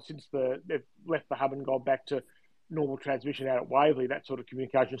they've left the hub and gone back to normal transmission out at Waverley, that sort of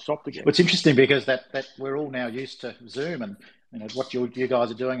communication stopped again. Well, it's interesting because that we're all now used to Zoom, and what you guys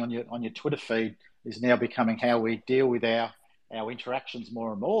are doing on your Twitter feed is now becoming how we deal with our interactions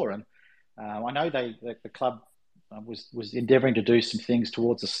more and more. And I know the club was endeavouring to do some things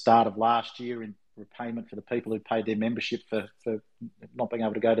towards the start of last year in repayment for the people who paid their membership for not being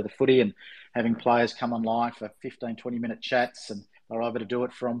able to go to the footy, and having players come online for 15, 20-minute chats, and they were able to do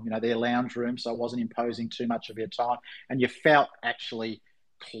it from their lounge room, so it wasn't imposing too much of your time, and you felt actually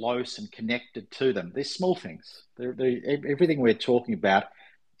close and connected to them. They're small things. Everything we're talking about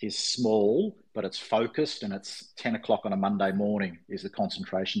is small, but it's focused, and it's 10 o'clock on a Monday morning is the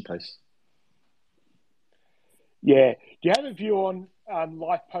concentration piece. Yeah. Do you have a view on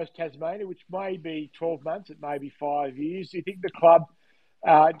life post-Tasmania, which may be 12 months, it may be 5 years? Do you think the club,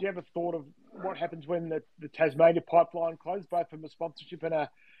 do you have a thought of what happens when the Tasmania pipeline closes, both from a sponsorship and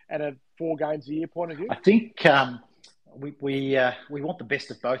a 4 games a year point of view? I think we want the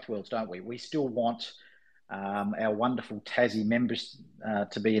best of both worlds, don't we? We still want our wonderful Tassie members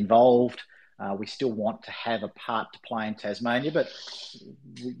to be involved. We still want to have a part to play in Tasmania, but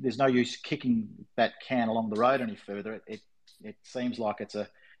there's no use kicking that can along the road any further. It seems like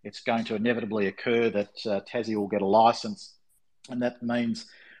it's going to inevitably occur that Tassie will get a licence, and that means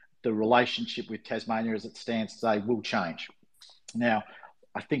the relationship with Tasmania as it stands today will change. Now,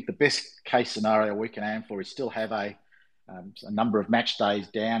 I think the best case scenario we can aim for is still have a number of match days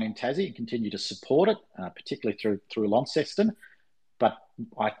down in Tassie and continue to support it, particularly through Launceston. But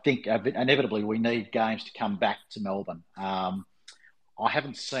I think inevitably we need games to come back to Melbourne. I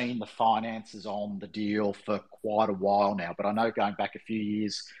haven't seen the finances on the deal for quite a while now, but I know going back a few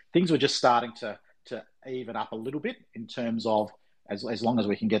years, things were just starting to even up a little bit in terms of as long as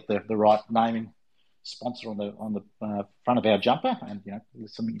we can get the right naming sponsor on the front of our jumper. And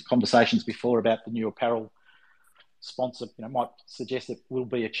some conversations before about the new apparel sponsor, might suggest it will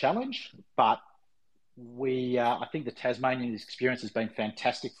be a challenge. But I think the Tasmanian experience has been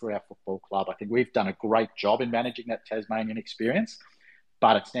fantastic for our football club. I think we've done a great job in managing that Tasmanian experience,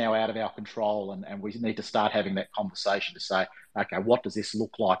 but it's now out of our control, and we need to start having that conversation to say, okay, what does this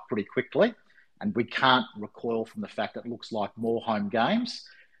look like pretty quickly? And we can't recoil from the fact that it looks like more home games,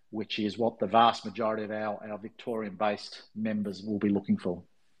 which is what the vast majority of our Victorian-based members will be looking for.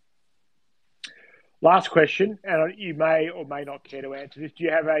 Last question, and you may or may not care to answer this. Do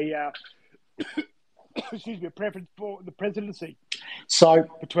you have a a preference for the presidency? So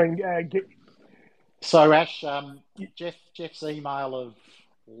between Ash, Jeff's email of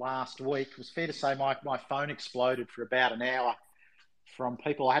last week, it was fair to say my phone exploded for about an hour from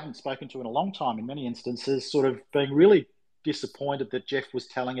people I hadn't spoken to in a long time, in many instances, sort of being really disappointed that Jeff was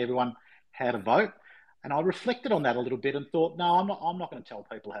telling everyone how to vote. And I reflected on that a little bit and thought, no, I'm not going to tell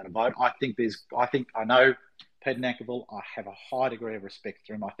people how to vote. I know Peter Nankerville. I have a high degree of respect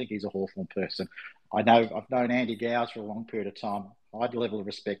for him. I think he's a Hawthorn person. I've known Andy Gowes for a long period of time. High level of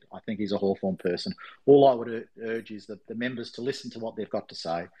respect. I think he's a Hawthorn person. All I would urge is that the members to listen to what they've got to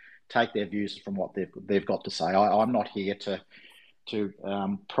say, take their views from what they've got to say. I'm not here to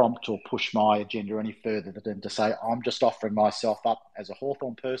prompt or push my agenda any further than to say I'm just offering myself up as a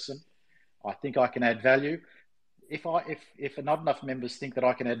Hawthorn person. I think I can add value. If not enough members think that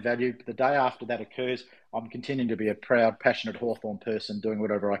I can add value, the day after that occurs, I'm continuing to be a proud, passionate Hawthorn person, doing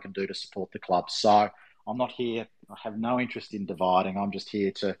whatever I can do to support the club. So I'm not here. I have no interest in dividing. I'm just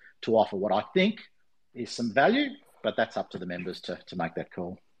here to offer what I think is some value, but that's up to the members to make that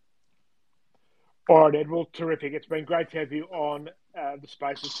call. All right, Ed. Well, terrific. It's been great to have you on the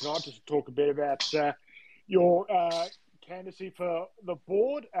Spaces tonight, just to talk a bit about your candidacy for the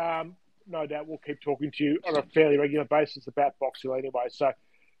board. No doubt we'll keep talking to you on a fairly regular basis about Box Hill anyway. So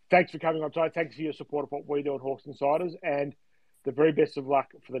thanks for coming on today. Thanks for your support of what we do at Hawks Insiders, and the very best of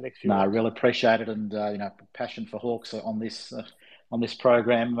luck for the next few months. I really appreciate it, and passion for Hawks on this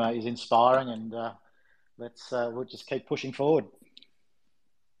program is inspiring, and we'll just keep pushing forward.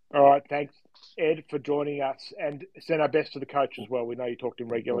 All right, thanks, Ed, for joining us, and send our best to the coach as well. We know you talk to him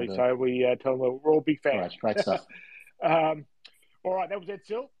regularly, so we tell him we're all big fans. Great stuff. All right, that was Ed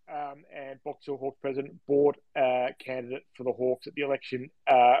Sill, and Box Hill Hawks president, board candidate for the Hawks at the election,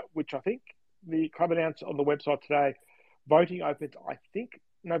 which I think the club announced on the website today. Voting opens, I think,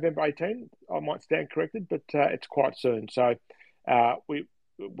 November 18. I might stand corrected, but it's quite soon. So we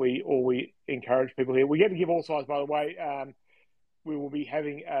encourage people here. We get to give all sides, by the way. We will be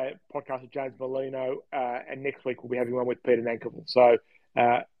having a podcast with James Molino, and next week we'll be having one with Peter Nankerville. So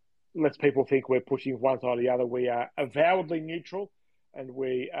lets people think we're pushing one side or the other. We are avowedly neutral, and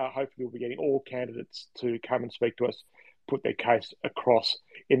we hopefully will be getting all candidates to come and speak to us, put their case across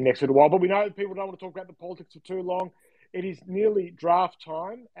in the next little while. But we know that people don't want to talk about the politics for too long. It is nearly draft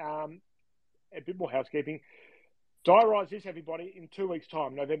time. A bit more housekeeping. Diarise this, everybody. In 2 weeks'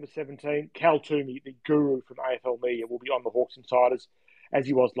 time, November 17, Cal Toomey, the guru from AFL Media, will be on the Hawks Insiders, as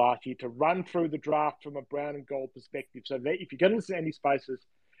he was last year, to run through the draft from a brown and gold perspective. So that, if you're going to listen to any Spaces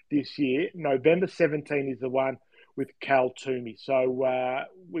this year, November 17 is the one with Cal Toomey. So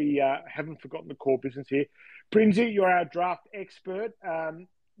we haven't forgotten the core business here. Prinzy, you're our draft expert.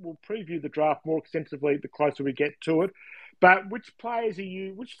 We'll preview the draft more extensively the closer we get to it. But which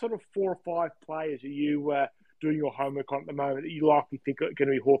sort of 4 or 5 players are you doing your homework on at the moment that you likely think are going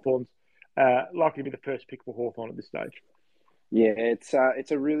to be Hawthorn's, likely to be the first pick for Hawthorn at this stage? Yeah,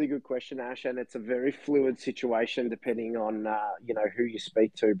 it's a really good question, Ash, and it's a very fluid situation depending on who you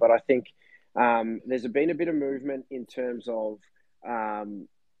speak to. But I think there's been a bit of movement in terms of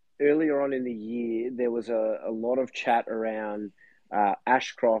earlier on in the year there was a lot of chat around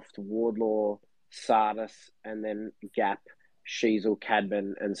Ashcroft, Wardlaw, Sardis, and then Gap, Sheasel,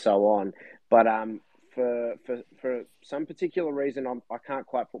 Cadman, and so on. But for some particular reason I can't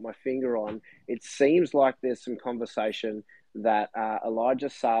quite put my finger on, it seems like there's some conversation that Elijah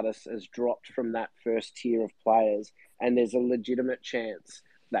Sardis has dropped from that first tier of players, and there's a legitimate chance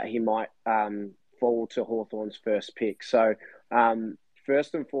that he might fall to Hawthorn's first pick. So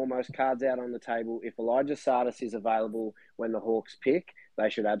first and foremost, cards out on the table. If Elijah Sardis is available when the Hawks pick, they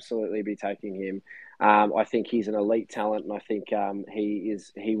should absolutely be taking him. I think he's an elite talent, and I think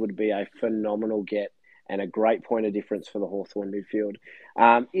he would be a phenomenal get and a great point of difference for the Hawthorn midfield.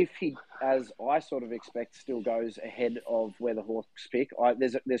 If he, as I sort of expect, still goes ahead of where the Hawks pick,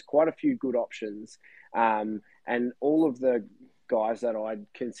 there's quite a few good options, and all of the guys that I'd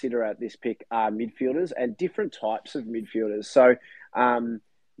consider at this pick are midfielders and different types of midfielders. So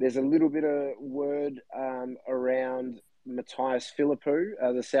There's a little bit of word around Matthias Philippou,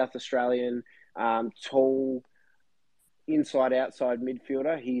 the South Australian tall inside-outside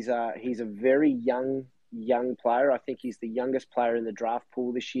midfielder. He's a very young player. I think he's the youngest player in the draft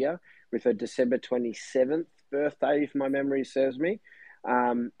pool this year, with a December 27th birthday, if my memory serves me.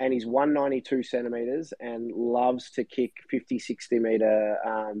 And he's 192 centimetres and loves to kick 50, 60-metre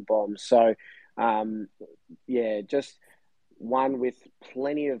bombs. So, just one with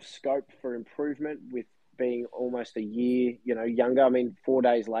plenty of scope for improvement, with being almost a year, younger. I mean, 4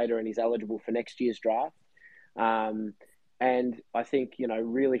 days later, and he's eligible for next year's draft. And I think,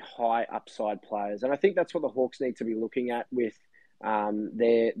 really high upside players. And I think that's what the Hawks need to be looking at with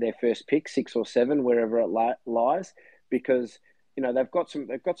their first pick, 6 or 7, wherever it lies, because they've got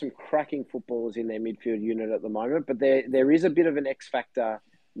some cracking footballers in their midfield unit at the moment, but there is a bit of an X factor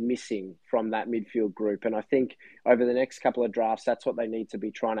missing from that midfield group. And I think over the next couple of drafts, that's what they need to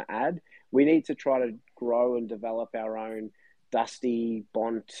be trying to add. We need to try to grow and develop our own Dusty,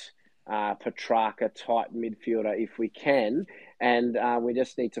 Bont, Petrarca type midfielder if we can, and we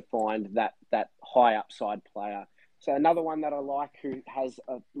just need to find that high upside player. So another one that I like, who has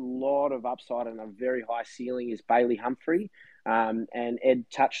a lot of upside and a very high ceiling, is Bailey Humphrey. And Ed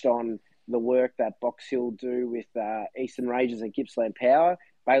touched on the work that Box Hill do with Eastern Rangers and Gippsland Power.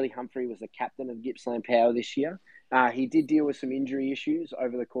 Bailey Humphrey was the captain of Gippsland Power this year. He did deal with some injury issues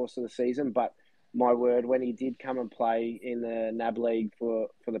over the course of the season, but my word, when he did come and play in the NAB League for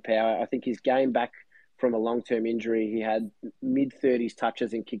the Power, I think his game back from a long-term injury, he had mid-30s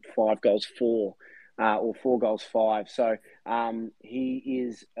touches and kicked 5 goals 4, or 4 goals 5. So he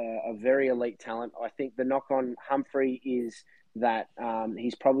is a very elite talent. I think the knock on Humphrey is that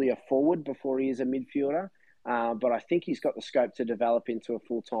he's probably a forward before he is a midfielder. But I think he's got the scope to develop into a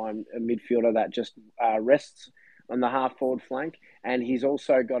full-time midfielder that just rests on the half-forward flank. And he's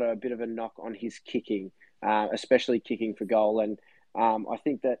also got a bit of a knock on his kicking, especially kicking for goal. And I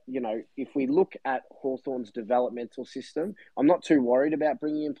think that, if we look at Hawthorn's developmental system, I'm not too worried about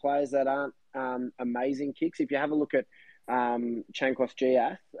bringing in players that aren't amazing kicks. If you have a look at Chankos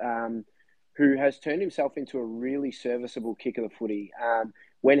Giath, who has turned himself into a really serviceable kick of the footy.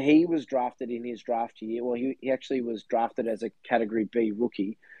 When he was drafted in his draft year, well, he actually was drafted as a Category B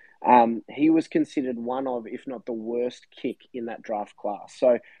rookie. He was considered one of, if not the worst kick in that draft class.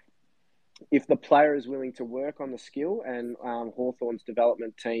 So if the player is willing to work on the skill, and Hawthorn's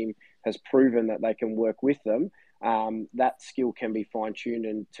development team has proven that they can work with them, that skill can be fine-tuned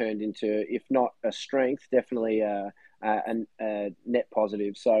and turned into, if not a strength, definitely a net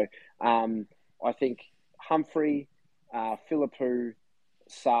positive. So I think Humphrey, Philippou,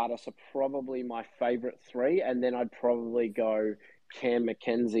 Sardis are probably my favourite 3, and then I'd probably go Cam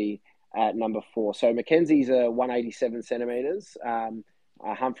Mackenzie at number 4. So Mackenzie's 187 centimetres,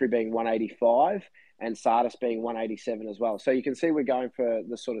 Humphrey being 185, and Sardis being 187 as well. So you can see we're going for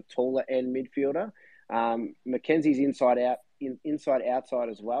the sort of taller end midfielder. Mackenzie's inside outside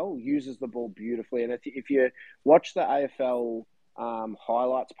as well, uses the ball beautifully. And if you watch the AFL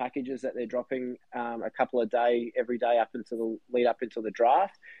highlights packages that they're dropping every day up until the lead up into the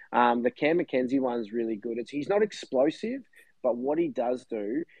draft, the Cam Mackenzie one's really good. He's not explosive, but what he does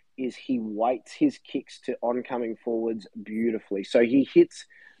do is he weights his kicks to oncoming forwards beautifully. So he hits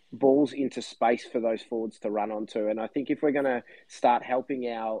balls into space for those forwards to run onto. And I think if we're going to start helping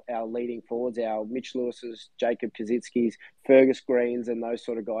our leading forwards, our Mitch Lewis's, Jacob Kazitsky's, Fergus Greens and those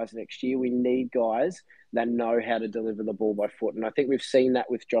sort of guys next year, we need guys that know how to deliver the ball by foot. And I think we've seen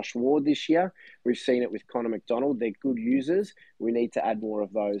that with Josh Ward this year. We've seen it with Connor McDonald. They're good users. We need to add more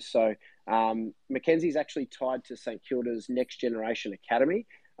of those. So Mackenzie's actually tied to St Kilda's Next Generation Academy,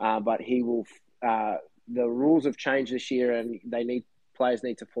 but he will. The rules have changed this year, and players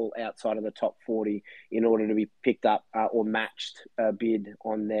need to fall outside of the top 40 in order to be picked up or matched a bid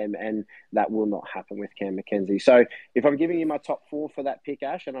on them, and that will not happen with Cam Mackenzie. So if I'm giving you my top 4 for that pick,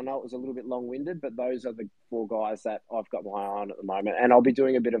 Ash, and I know it was a little bit long-winded, but those are the 4 guys that I've got my eye on at the moment, and I'll be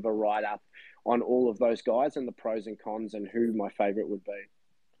doing a bit of a write-up on all of those guys and the pros and cons and who my favourite would be.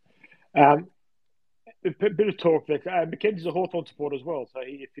 A bit of talk that Mackenzie's a Hawthorn supporter as well, so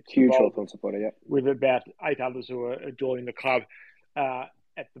he fits huge Hawthorn supporter, yeah, with about 8 others who are joining the club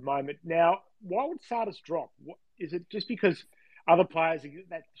at the moment. Now, why would Sardis drop? Is it just because other players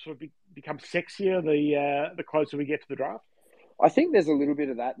that sort of become sexier the closer we get to the draft? I think there's a little bit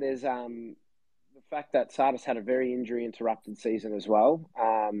of that. There's the fact that Sardis had a very injury-interrupted season as well,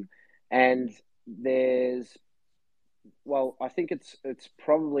 and I think it's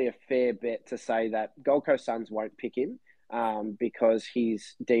probably a fair bet to say that Gold Coast Suns won't pick him because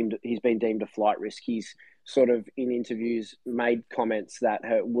he's been deemed a flight risk. He's sort of in interviews made comments that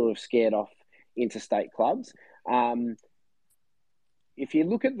will have scared off interstate clubs. If you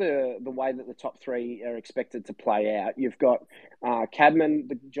look at the way that the top three are expected to play out, you've got Cadman,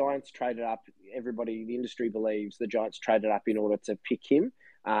 the Giants traded up. Everybody in the industry believes the Giants traded up in order to pick him.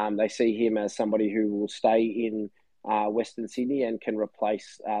 They see him as somebody who will stay in Western Sydney and can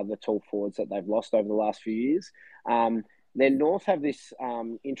replace the tall forwards that they've lost over the last few years. Then North have this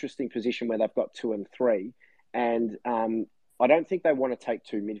interesting position where they've got 2 and 3, and I don't think they want to take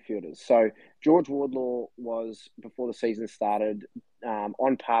 2 midfielders. So George Wardlaw was, before the season started,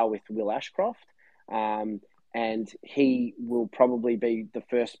 on par with Will Ashcroft, and he will probably be the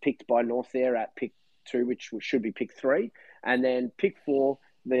first picked by North there at pick 2, which should be pick 3. And then pick 4,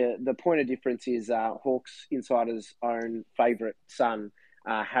 the point of difference is Hawks Insider's own favourite son,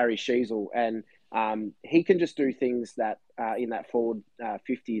 Harry Sheasel, and he can just do things that in that forward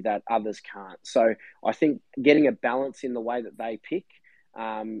 50 that others can't. So I think getting a balance in the way that they pick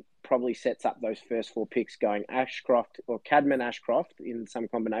probably sets up those first 4 picks going Ashcroft or Cadman Ashcroft in some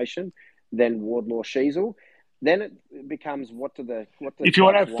combination, then Wardlaw Sheasel. Then it becomes what do the if you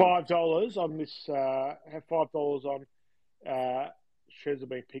want to have $5 on this, have $5 on Sheasel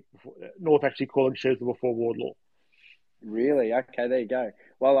being picked before North actually calling Sheasel before Wardlaw. Really? Okay, there you go.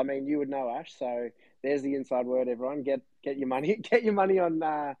 Well, I mean, you would know, Ash. So there's the inside word, everyone. Get your money. Get your money on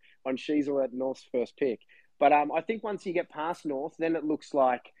Sheasel at North's first pick. But I think once you get past North, then it looks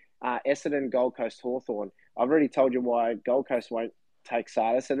like Essendon, Gold Coast, Hawthorn. I've already told you why Gold Coast won't take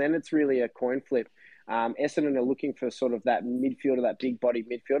Sardis, and then it's really a coin flip. Essendon are looking for sort of that midfielder, that big body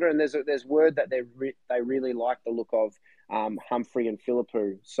midfielder, and there's word that they really like the look of Humphrey and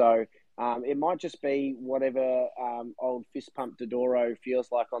Philippou. So it might just be whatever old fist pump Dodoro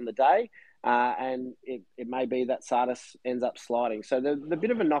feels like on the day, and it may be that Sardis ends up sliding. So the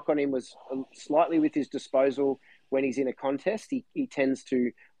bit of a knock on him was slightly with his disposal when he's in a contest. He tends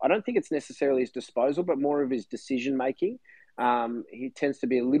to, I don't think it's necessarily his disposal, but more of his decision making. He tends to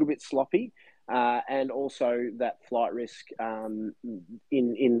be a little bit sloppy. And also that flight risk.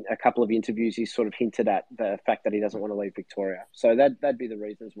 In a couple of interviews, he's sort of hinted at the fact that he doesn't want to leave Victoria. So that'd be the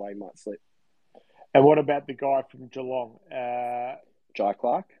reasons why he might slip. And what about the guy from Geelong? Jai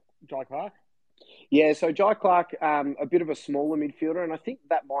Clark? Jai Clark? Yeah, so Jai Clark, a bit of a smaller midfielder, and I think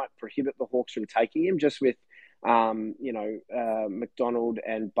that might prohibit the Hawks from taking him just with, McDonald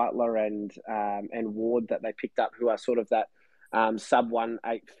and Butler and Ward that they picked up, who are sort of that sub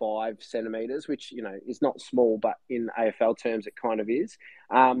 185 centimetres, which, is not small, but in AFL terms, it kind of is.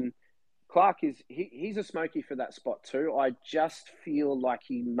 Clark he's a smoky for that spot too. I just feel like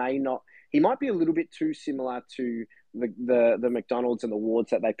he might be a little bit too similar to the McDonalds and the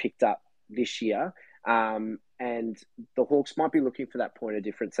Wards that they picked up this year. And the Hawks might be looking for that point of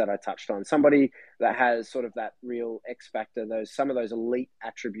difference that I touched on. Somebody that has sort of that real X factor, some of those elite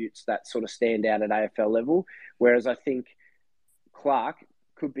attributes that sort of stand out at AFL level. Whereas I think Clark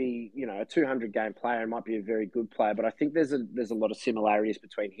could be, a 200 game player and might be a very good player, but I think there's a lot of similarities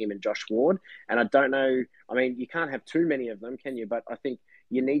between him and Josh Ward. And I don't know, I mean, you can't have too many of them, can you? But I think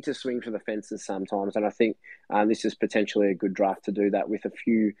you need to swing for the fences sometimes. And I think this is potentially a good draft to do that with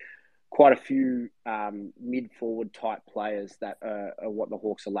quite a few mid-forward type players that are what the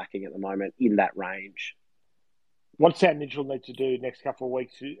Hawks are lacking at the moment in that range. What Sam Mitchell needs to do next couple of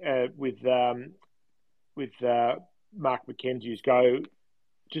weeks with Mark McKenzie is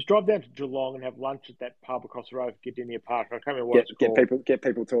just drive down to Geelong and have lunch at that pub across the road, Gardenia Park. I can't remember what it's called. Get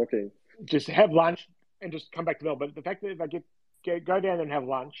people talking. Just have lunch and just come back to Melbourne. But the fact that if they go down there and have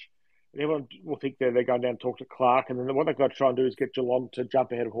lunch, and everyone will think they're going down to talk to Clark, and then what they've got to try and do is get Geelong to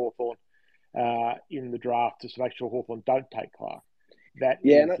jump ahead of Hawthorn in the draft just to make sure Hawthorn don't take Clark.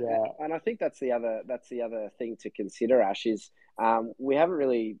 And I think that's the other thing to consider, Ash, is we haven't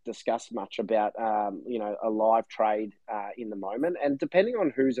really discussed much about a live trade in the moment, and depending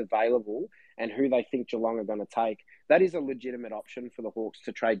on who's available and who they think Geelong are going to take, that is a legitimate option for the Hawks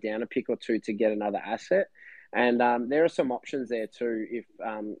to trade down a pick or two to get another asset. And there are some options there too. If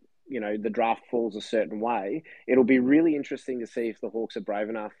the draft falls a certain way, it'll be really interesting to see if the Hawks are brave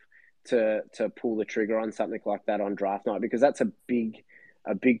enough to pull the trigger on something like that on draft night, because that's a big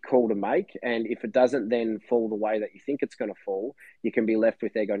call to make. And if it doesn't then fall the way that you think it's going to fall, you can be left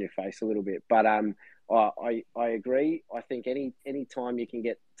with egg on your face a little bit. But I agree. I think any time you can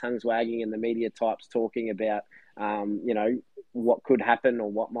get tongues wagging and the media types talking about what could happen or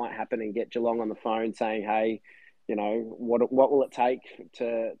what might happen, and get Geelong on the phone saying, hey, what will it take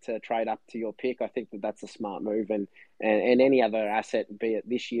to trade up to your pick? I think that's a smart move, and any other asset, be it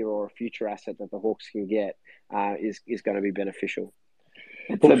this year or a future asset that the Hawks can get, is going to be beneficial.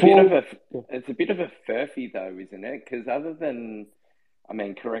 Before, it's a bit of a furphy though, isn't it? Because other than, I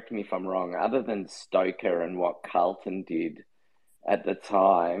mean, correct me if I'm wrong, other than Stoker and what Carlton did at the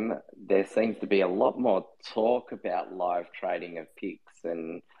time, there seems to be a lot more talk about live trading of picks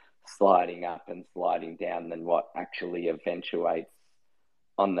and sliding up and sliding down than what actually eventuates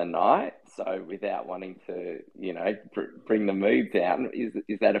on the night. So without wanting to, bring the mood down,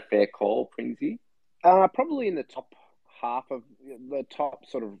 is that a fair call, Prinsey? Probably in the top half of the top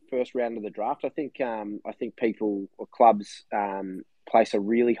sort of first round of the draft. I think people or clubs place a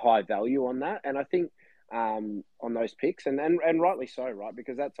really high value on that, and I think on those picks, and rightly so, right?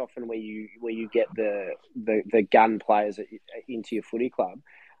 Because that's often where you get the gun players into your footy club.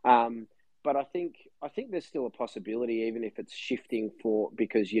 But I think there's still a possibility, even if it's shifting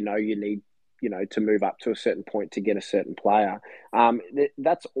because you need to move up to a certain point to get a certain player.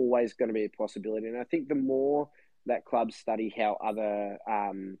 That's always going to be a possibility, and I think the more that clubs study how other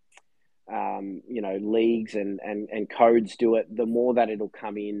leagues and codes do it, the more that it'll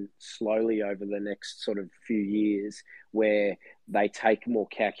come in slowly over the next sort of few years, where they take more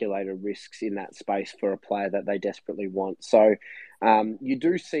calculated risks in that space for a player that they desperately want. So you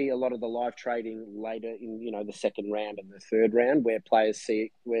do see a lot of the live trading later in the second round and the third round, where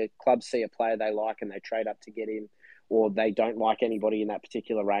clubs see a player they like and they trade up to get in, or they don't like anybody in that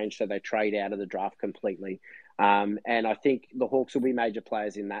particular range, so they trade out of the draft completely. And I think the Hawks will be major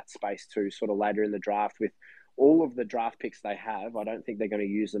players in that space too, sort of later in the draft. With all of the draft picks they have, I don't think they're going to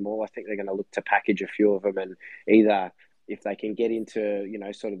use them all. I think they're going to look to package a few of them, and either if they can get into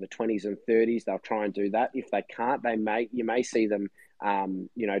sort of the 20s and 30s, they'll try and do that. If they can't, you may see them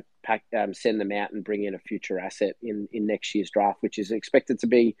send them out and bring in a future asset in next year's draft, which is expected to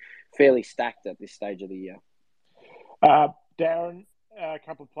be fairly stacked at this stage of the year. Darren, a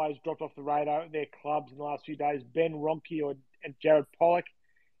couple of players dropped off the radar at their clubs in the last few days. Ben Ronke and Jared Pollock.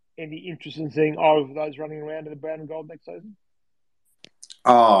 Any interest in seeing either of those running around in the brown and gold next season?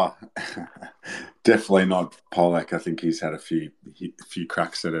 Oh, definitely not Pollock. I think he's had a few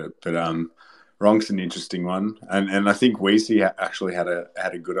cracks at it, but Ronk's an interesting one, and I think Weesey actually had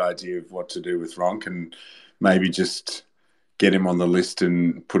a good idea of what to do with Ronk, and maybe just get him on the list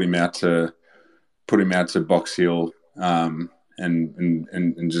and put him out to Box Hill, and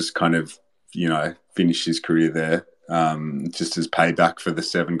just kind of finish his career there, just as payback for the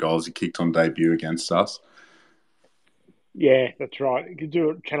 7 goals he kicked on debut against us. Yeah, that's right. You could do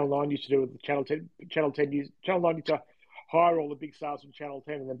what Channel 9 used to do with the Channel 10. Channel 9 used to hire all the big stars from Channel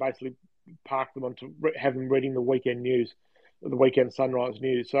 10 and then basically park them on to have them reading the weekend news, the weekend sunrise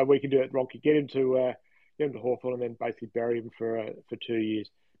news. So we can do it, Ronke. Get him to Hawthorn and then basically bury him for 2 years.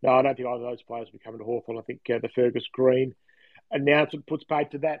 No, I don't think either of those players will be coming to Hawthorn. I think the Fergus Green announcement puts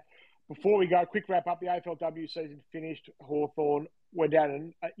paid to that. Before we go, quick wrap up. The AFLW season finished. Hawthorn went down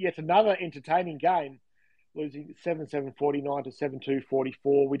in yet another entertaining game, losing 7-7-49 to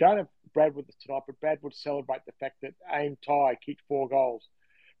 7-2-44. We don't have Brad with us tonight, but Brad would celebrate the fact that Aim Tai kicked 4 goals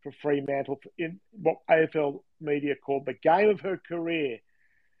for Fremantle in what AFL media called the game of her career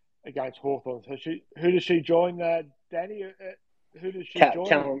against Hawthorn. So who does she join, Danny? Who does she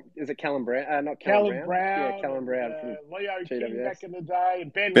join? Is it Callum Brown? Not Callum Brown. Yeah, Callum Brown from Leo GWS. King back in the day,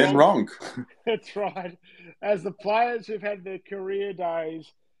 and Ben Ronk. That's right. As the players who've had their career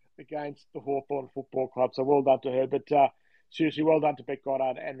days against the Hawthorn Football Club. So well done to her. But seriously, well done to Beck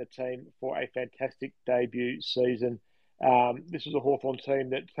Goddard and the team for a fantastic debut season. This was a Hawthorn team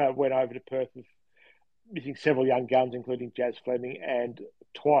that went over to Perth with missing several young guns, including Jazz Fleming, and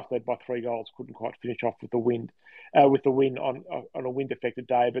twice led by 3 goals. Couldn't quite finish off with the win on a wind-affected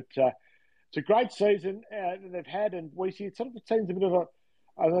day. But it's a great season that they've had, and we see it sort of seems a bit of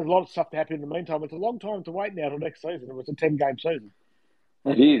there's a lot of stuff to happen in the meantime. It's a long time to wait now till next season. It was a 10-game season.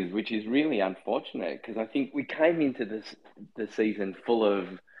 It is, which is really unfortunate, because I think we came into the season full of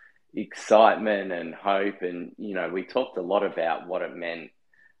excitement and hope, and we talked a lot about what it meant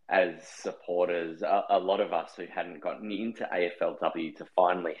as supporters, a lot of us who hadn't gotten into AFLW, to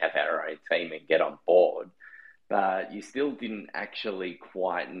finally have our own team and get on board. But you still didn't actually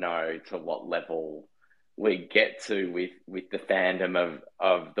quite know to what level we get to with the fandom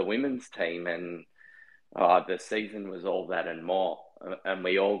of the women's team, and the season was all that and more. And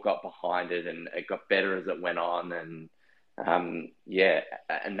we all got behind it, and it got better as it went on. And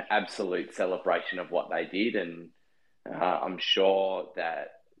an absolute celebration of what they did. And I'm sure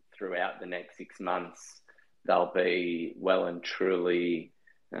that throughout the next 6 months, they'll be well and truly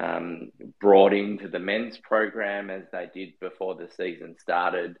brought into the men's program as they did before the season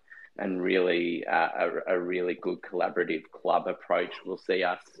started, and really a really good collaborative club approach will see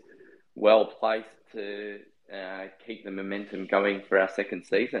us well placed to keep the momentum going for our second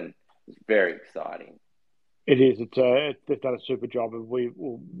season. It's very exciting. It is. They've done a super job, and we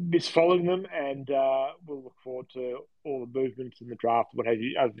will miss following them, and we'll look forward to all the movements in the draft, what have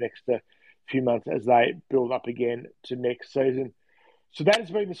you, over the next few months as they build up again to next season. So that has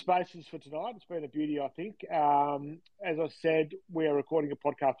been the Spaces for tonight. It's been a beauty, I think. As I said, we are recording a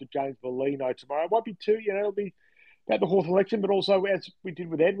podcast with James Merlino tomorrow. It won't be too, it'll be about the Hawthorn election, but also, as we did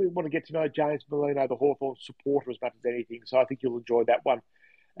with Ed, we want to get to know James Merlino, the Hawthorn supporter, as much as anything. So I think you'll enjoy that one.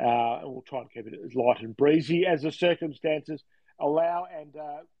 And we'll try and keep it as light and breezy as the circumstances allow. And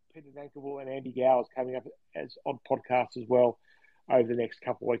Peter Nankerville and Andy Gowers coming up as on podcasts as well over the next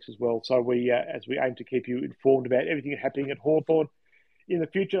couple of weeks as well. So as we aim to keep you informed about everything happening at Hawthorn in the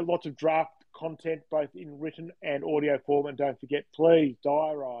future, lots of draft content, both in written and audio form. And don't forget, please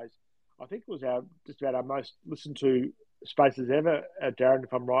diarise. I think it was just about our most listened to spaces ever, Darren,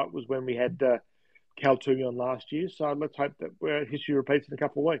 if I'm right, was when we had Cal Toomey on last year. So let's hope that history repeats in a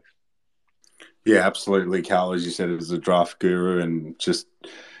couple of weeks. Yeah, absolutely, Cal. As you said, it was a draft guru, and just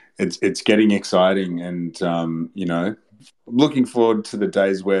it's getting exciting. And looking forward to the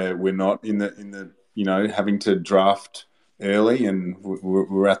days where we're not in the having to draft early, and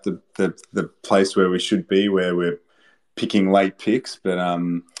we're at the place where we should be, where we're picking late picks. But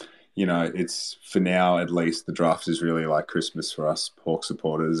it's, for now at least, the draft is really like Christmas for us Hawk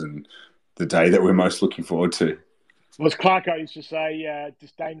supporters, and the day that we're most looking forward to. Well, as Clarko used to say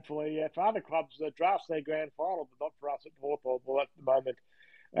disdainfully, for other clubs, the draft's their grand final, but not for us at Hawthorn. Well, at the moment,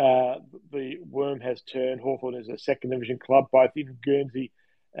 the worm has turned. Hawthorn is a second division club, both in Guernsey,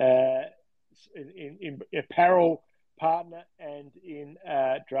 in apparel partner and in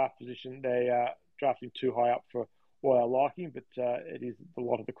draft position. They are drafting too high up for all our liking, but it is a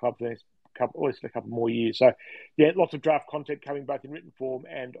lot of the clubs there. At least a couple more years. So, yeah, lots of draft content coming both in written form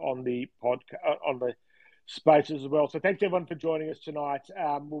and on the on the spaces as well. So thanks everyone for joining us tonight.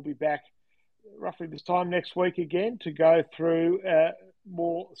 We'll be back roughly this time next week again to go through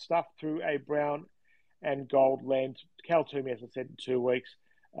more stuff through a brown and gold lens. Cal Toomey, as I said, in 2 weeks.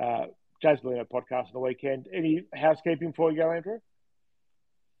 James Merlino podcast on the weekend. Any housekeeping before you go, Andrew?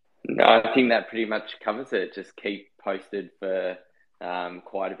 No, I think that pretty much covers it. Just keep posted for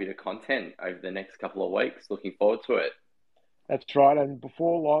quite a bit of content over the next couple of weeks. Looking forward to it. That's right. And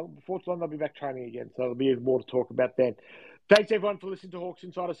before too long, they'll be back training again. So there'll be more to talk about then. Thanks, everyone, for listening to Hawks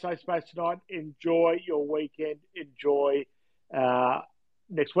Insider Safe Space tonight. Enjoy your weekend. Enjoy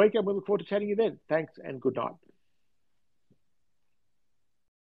next week. And we look forward to chatting you then. Thanks and good night.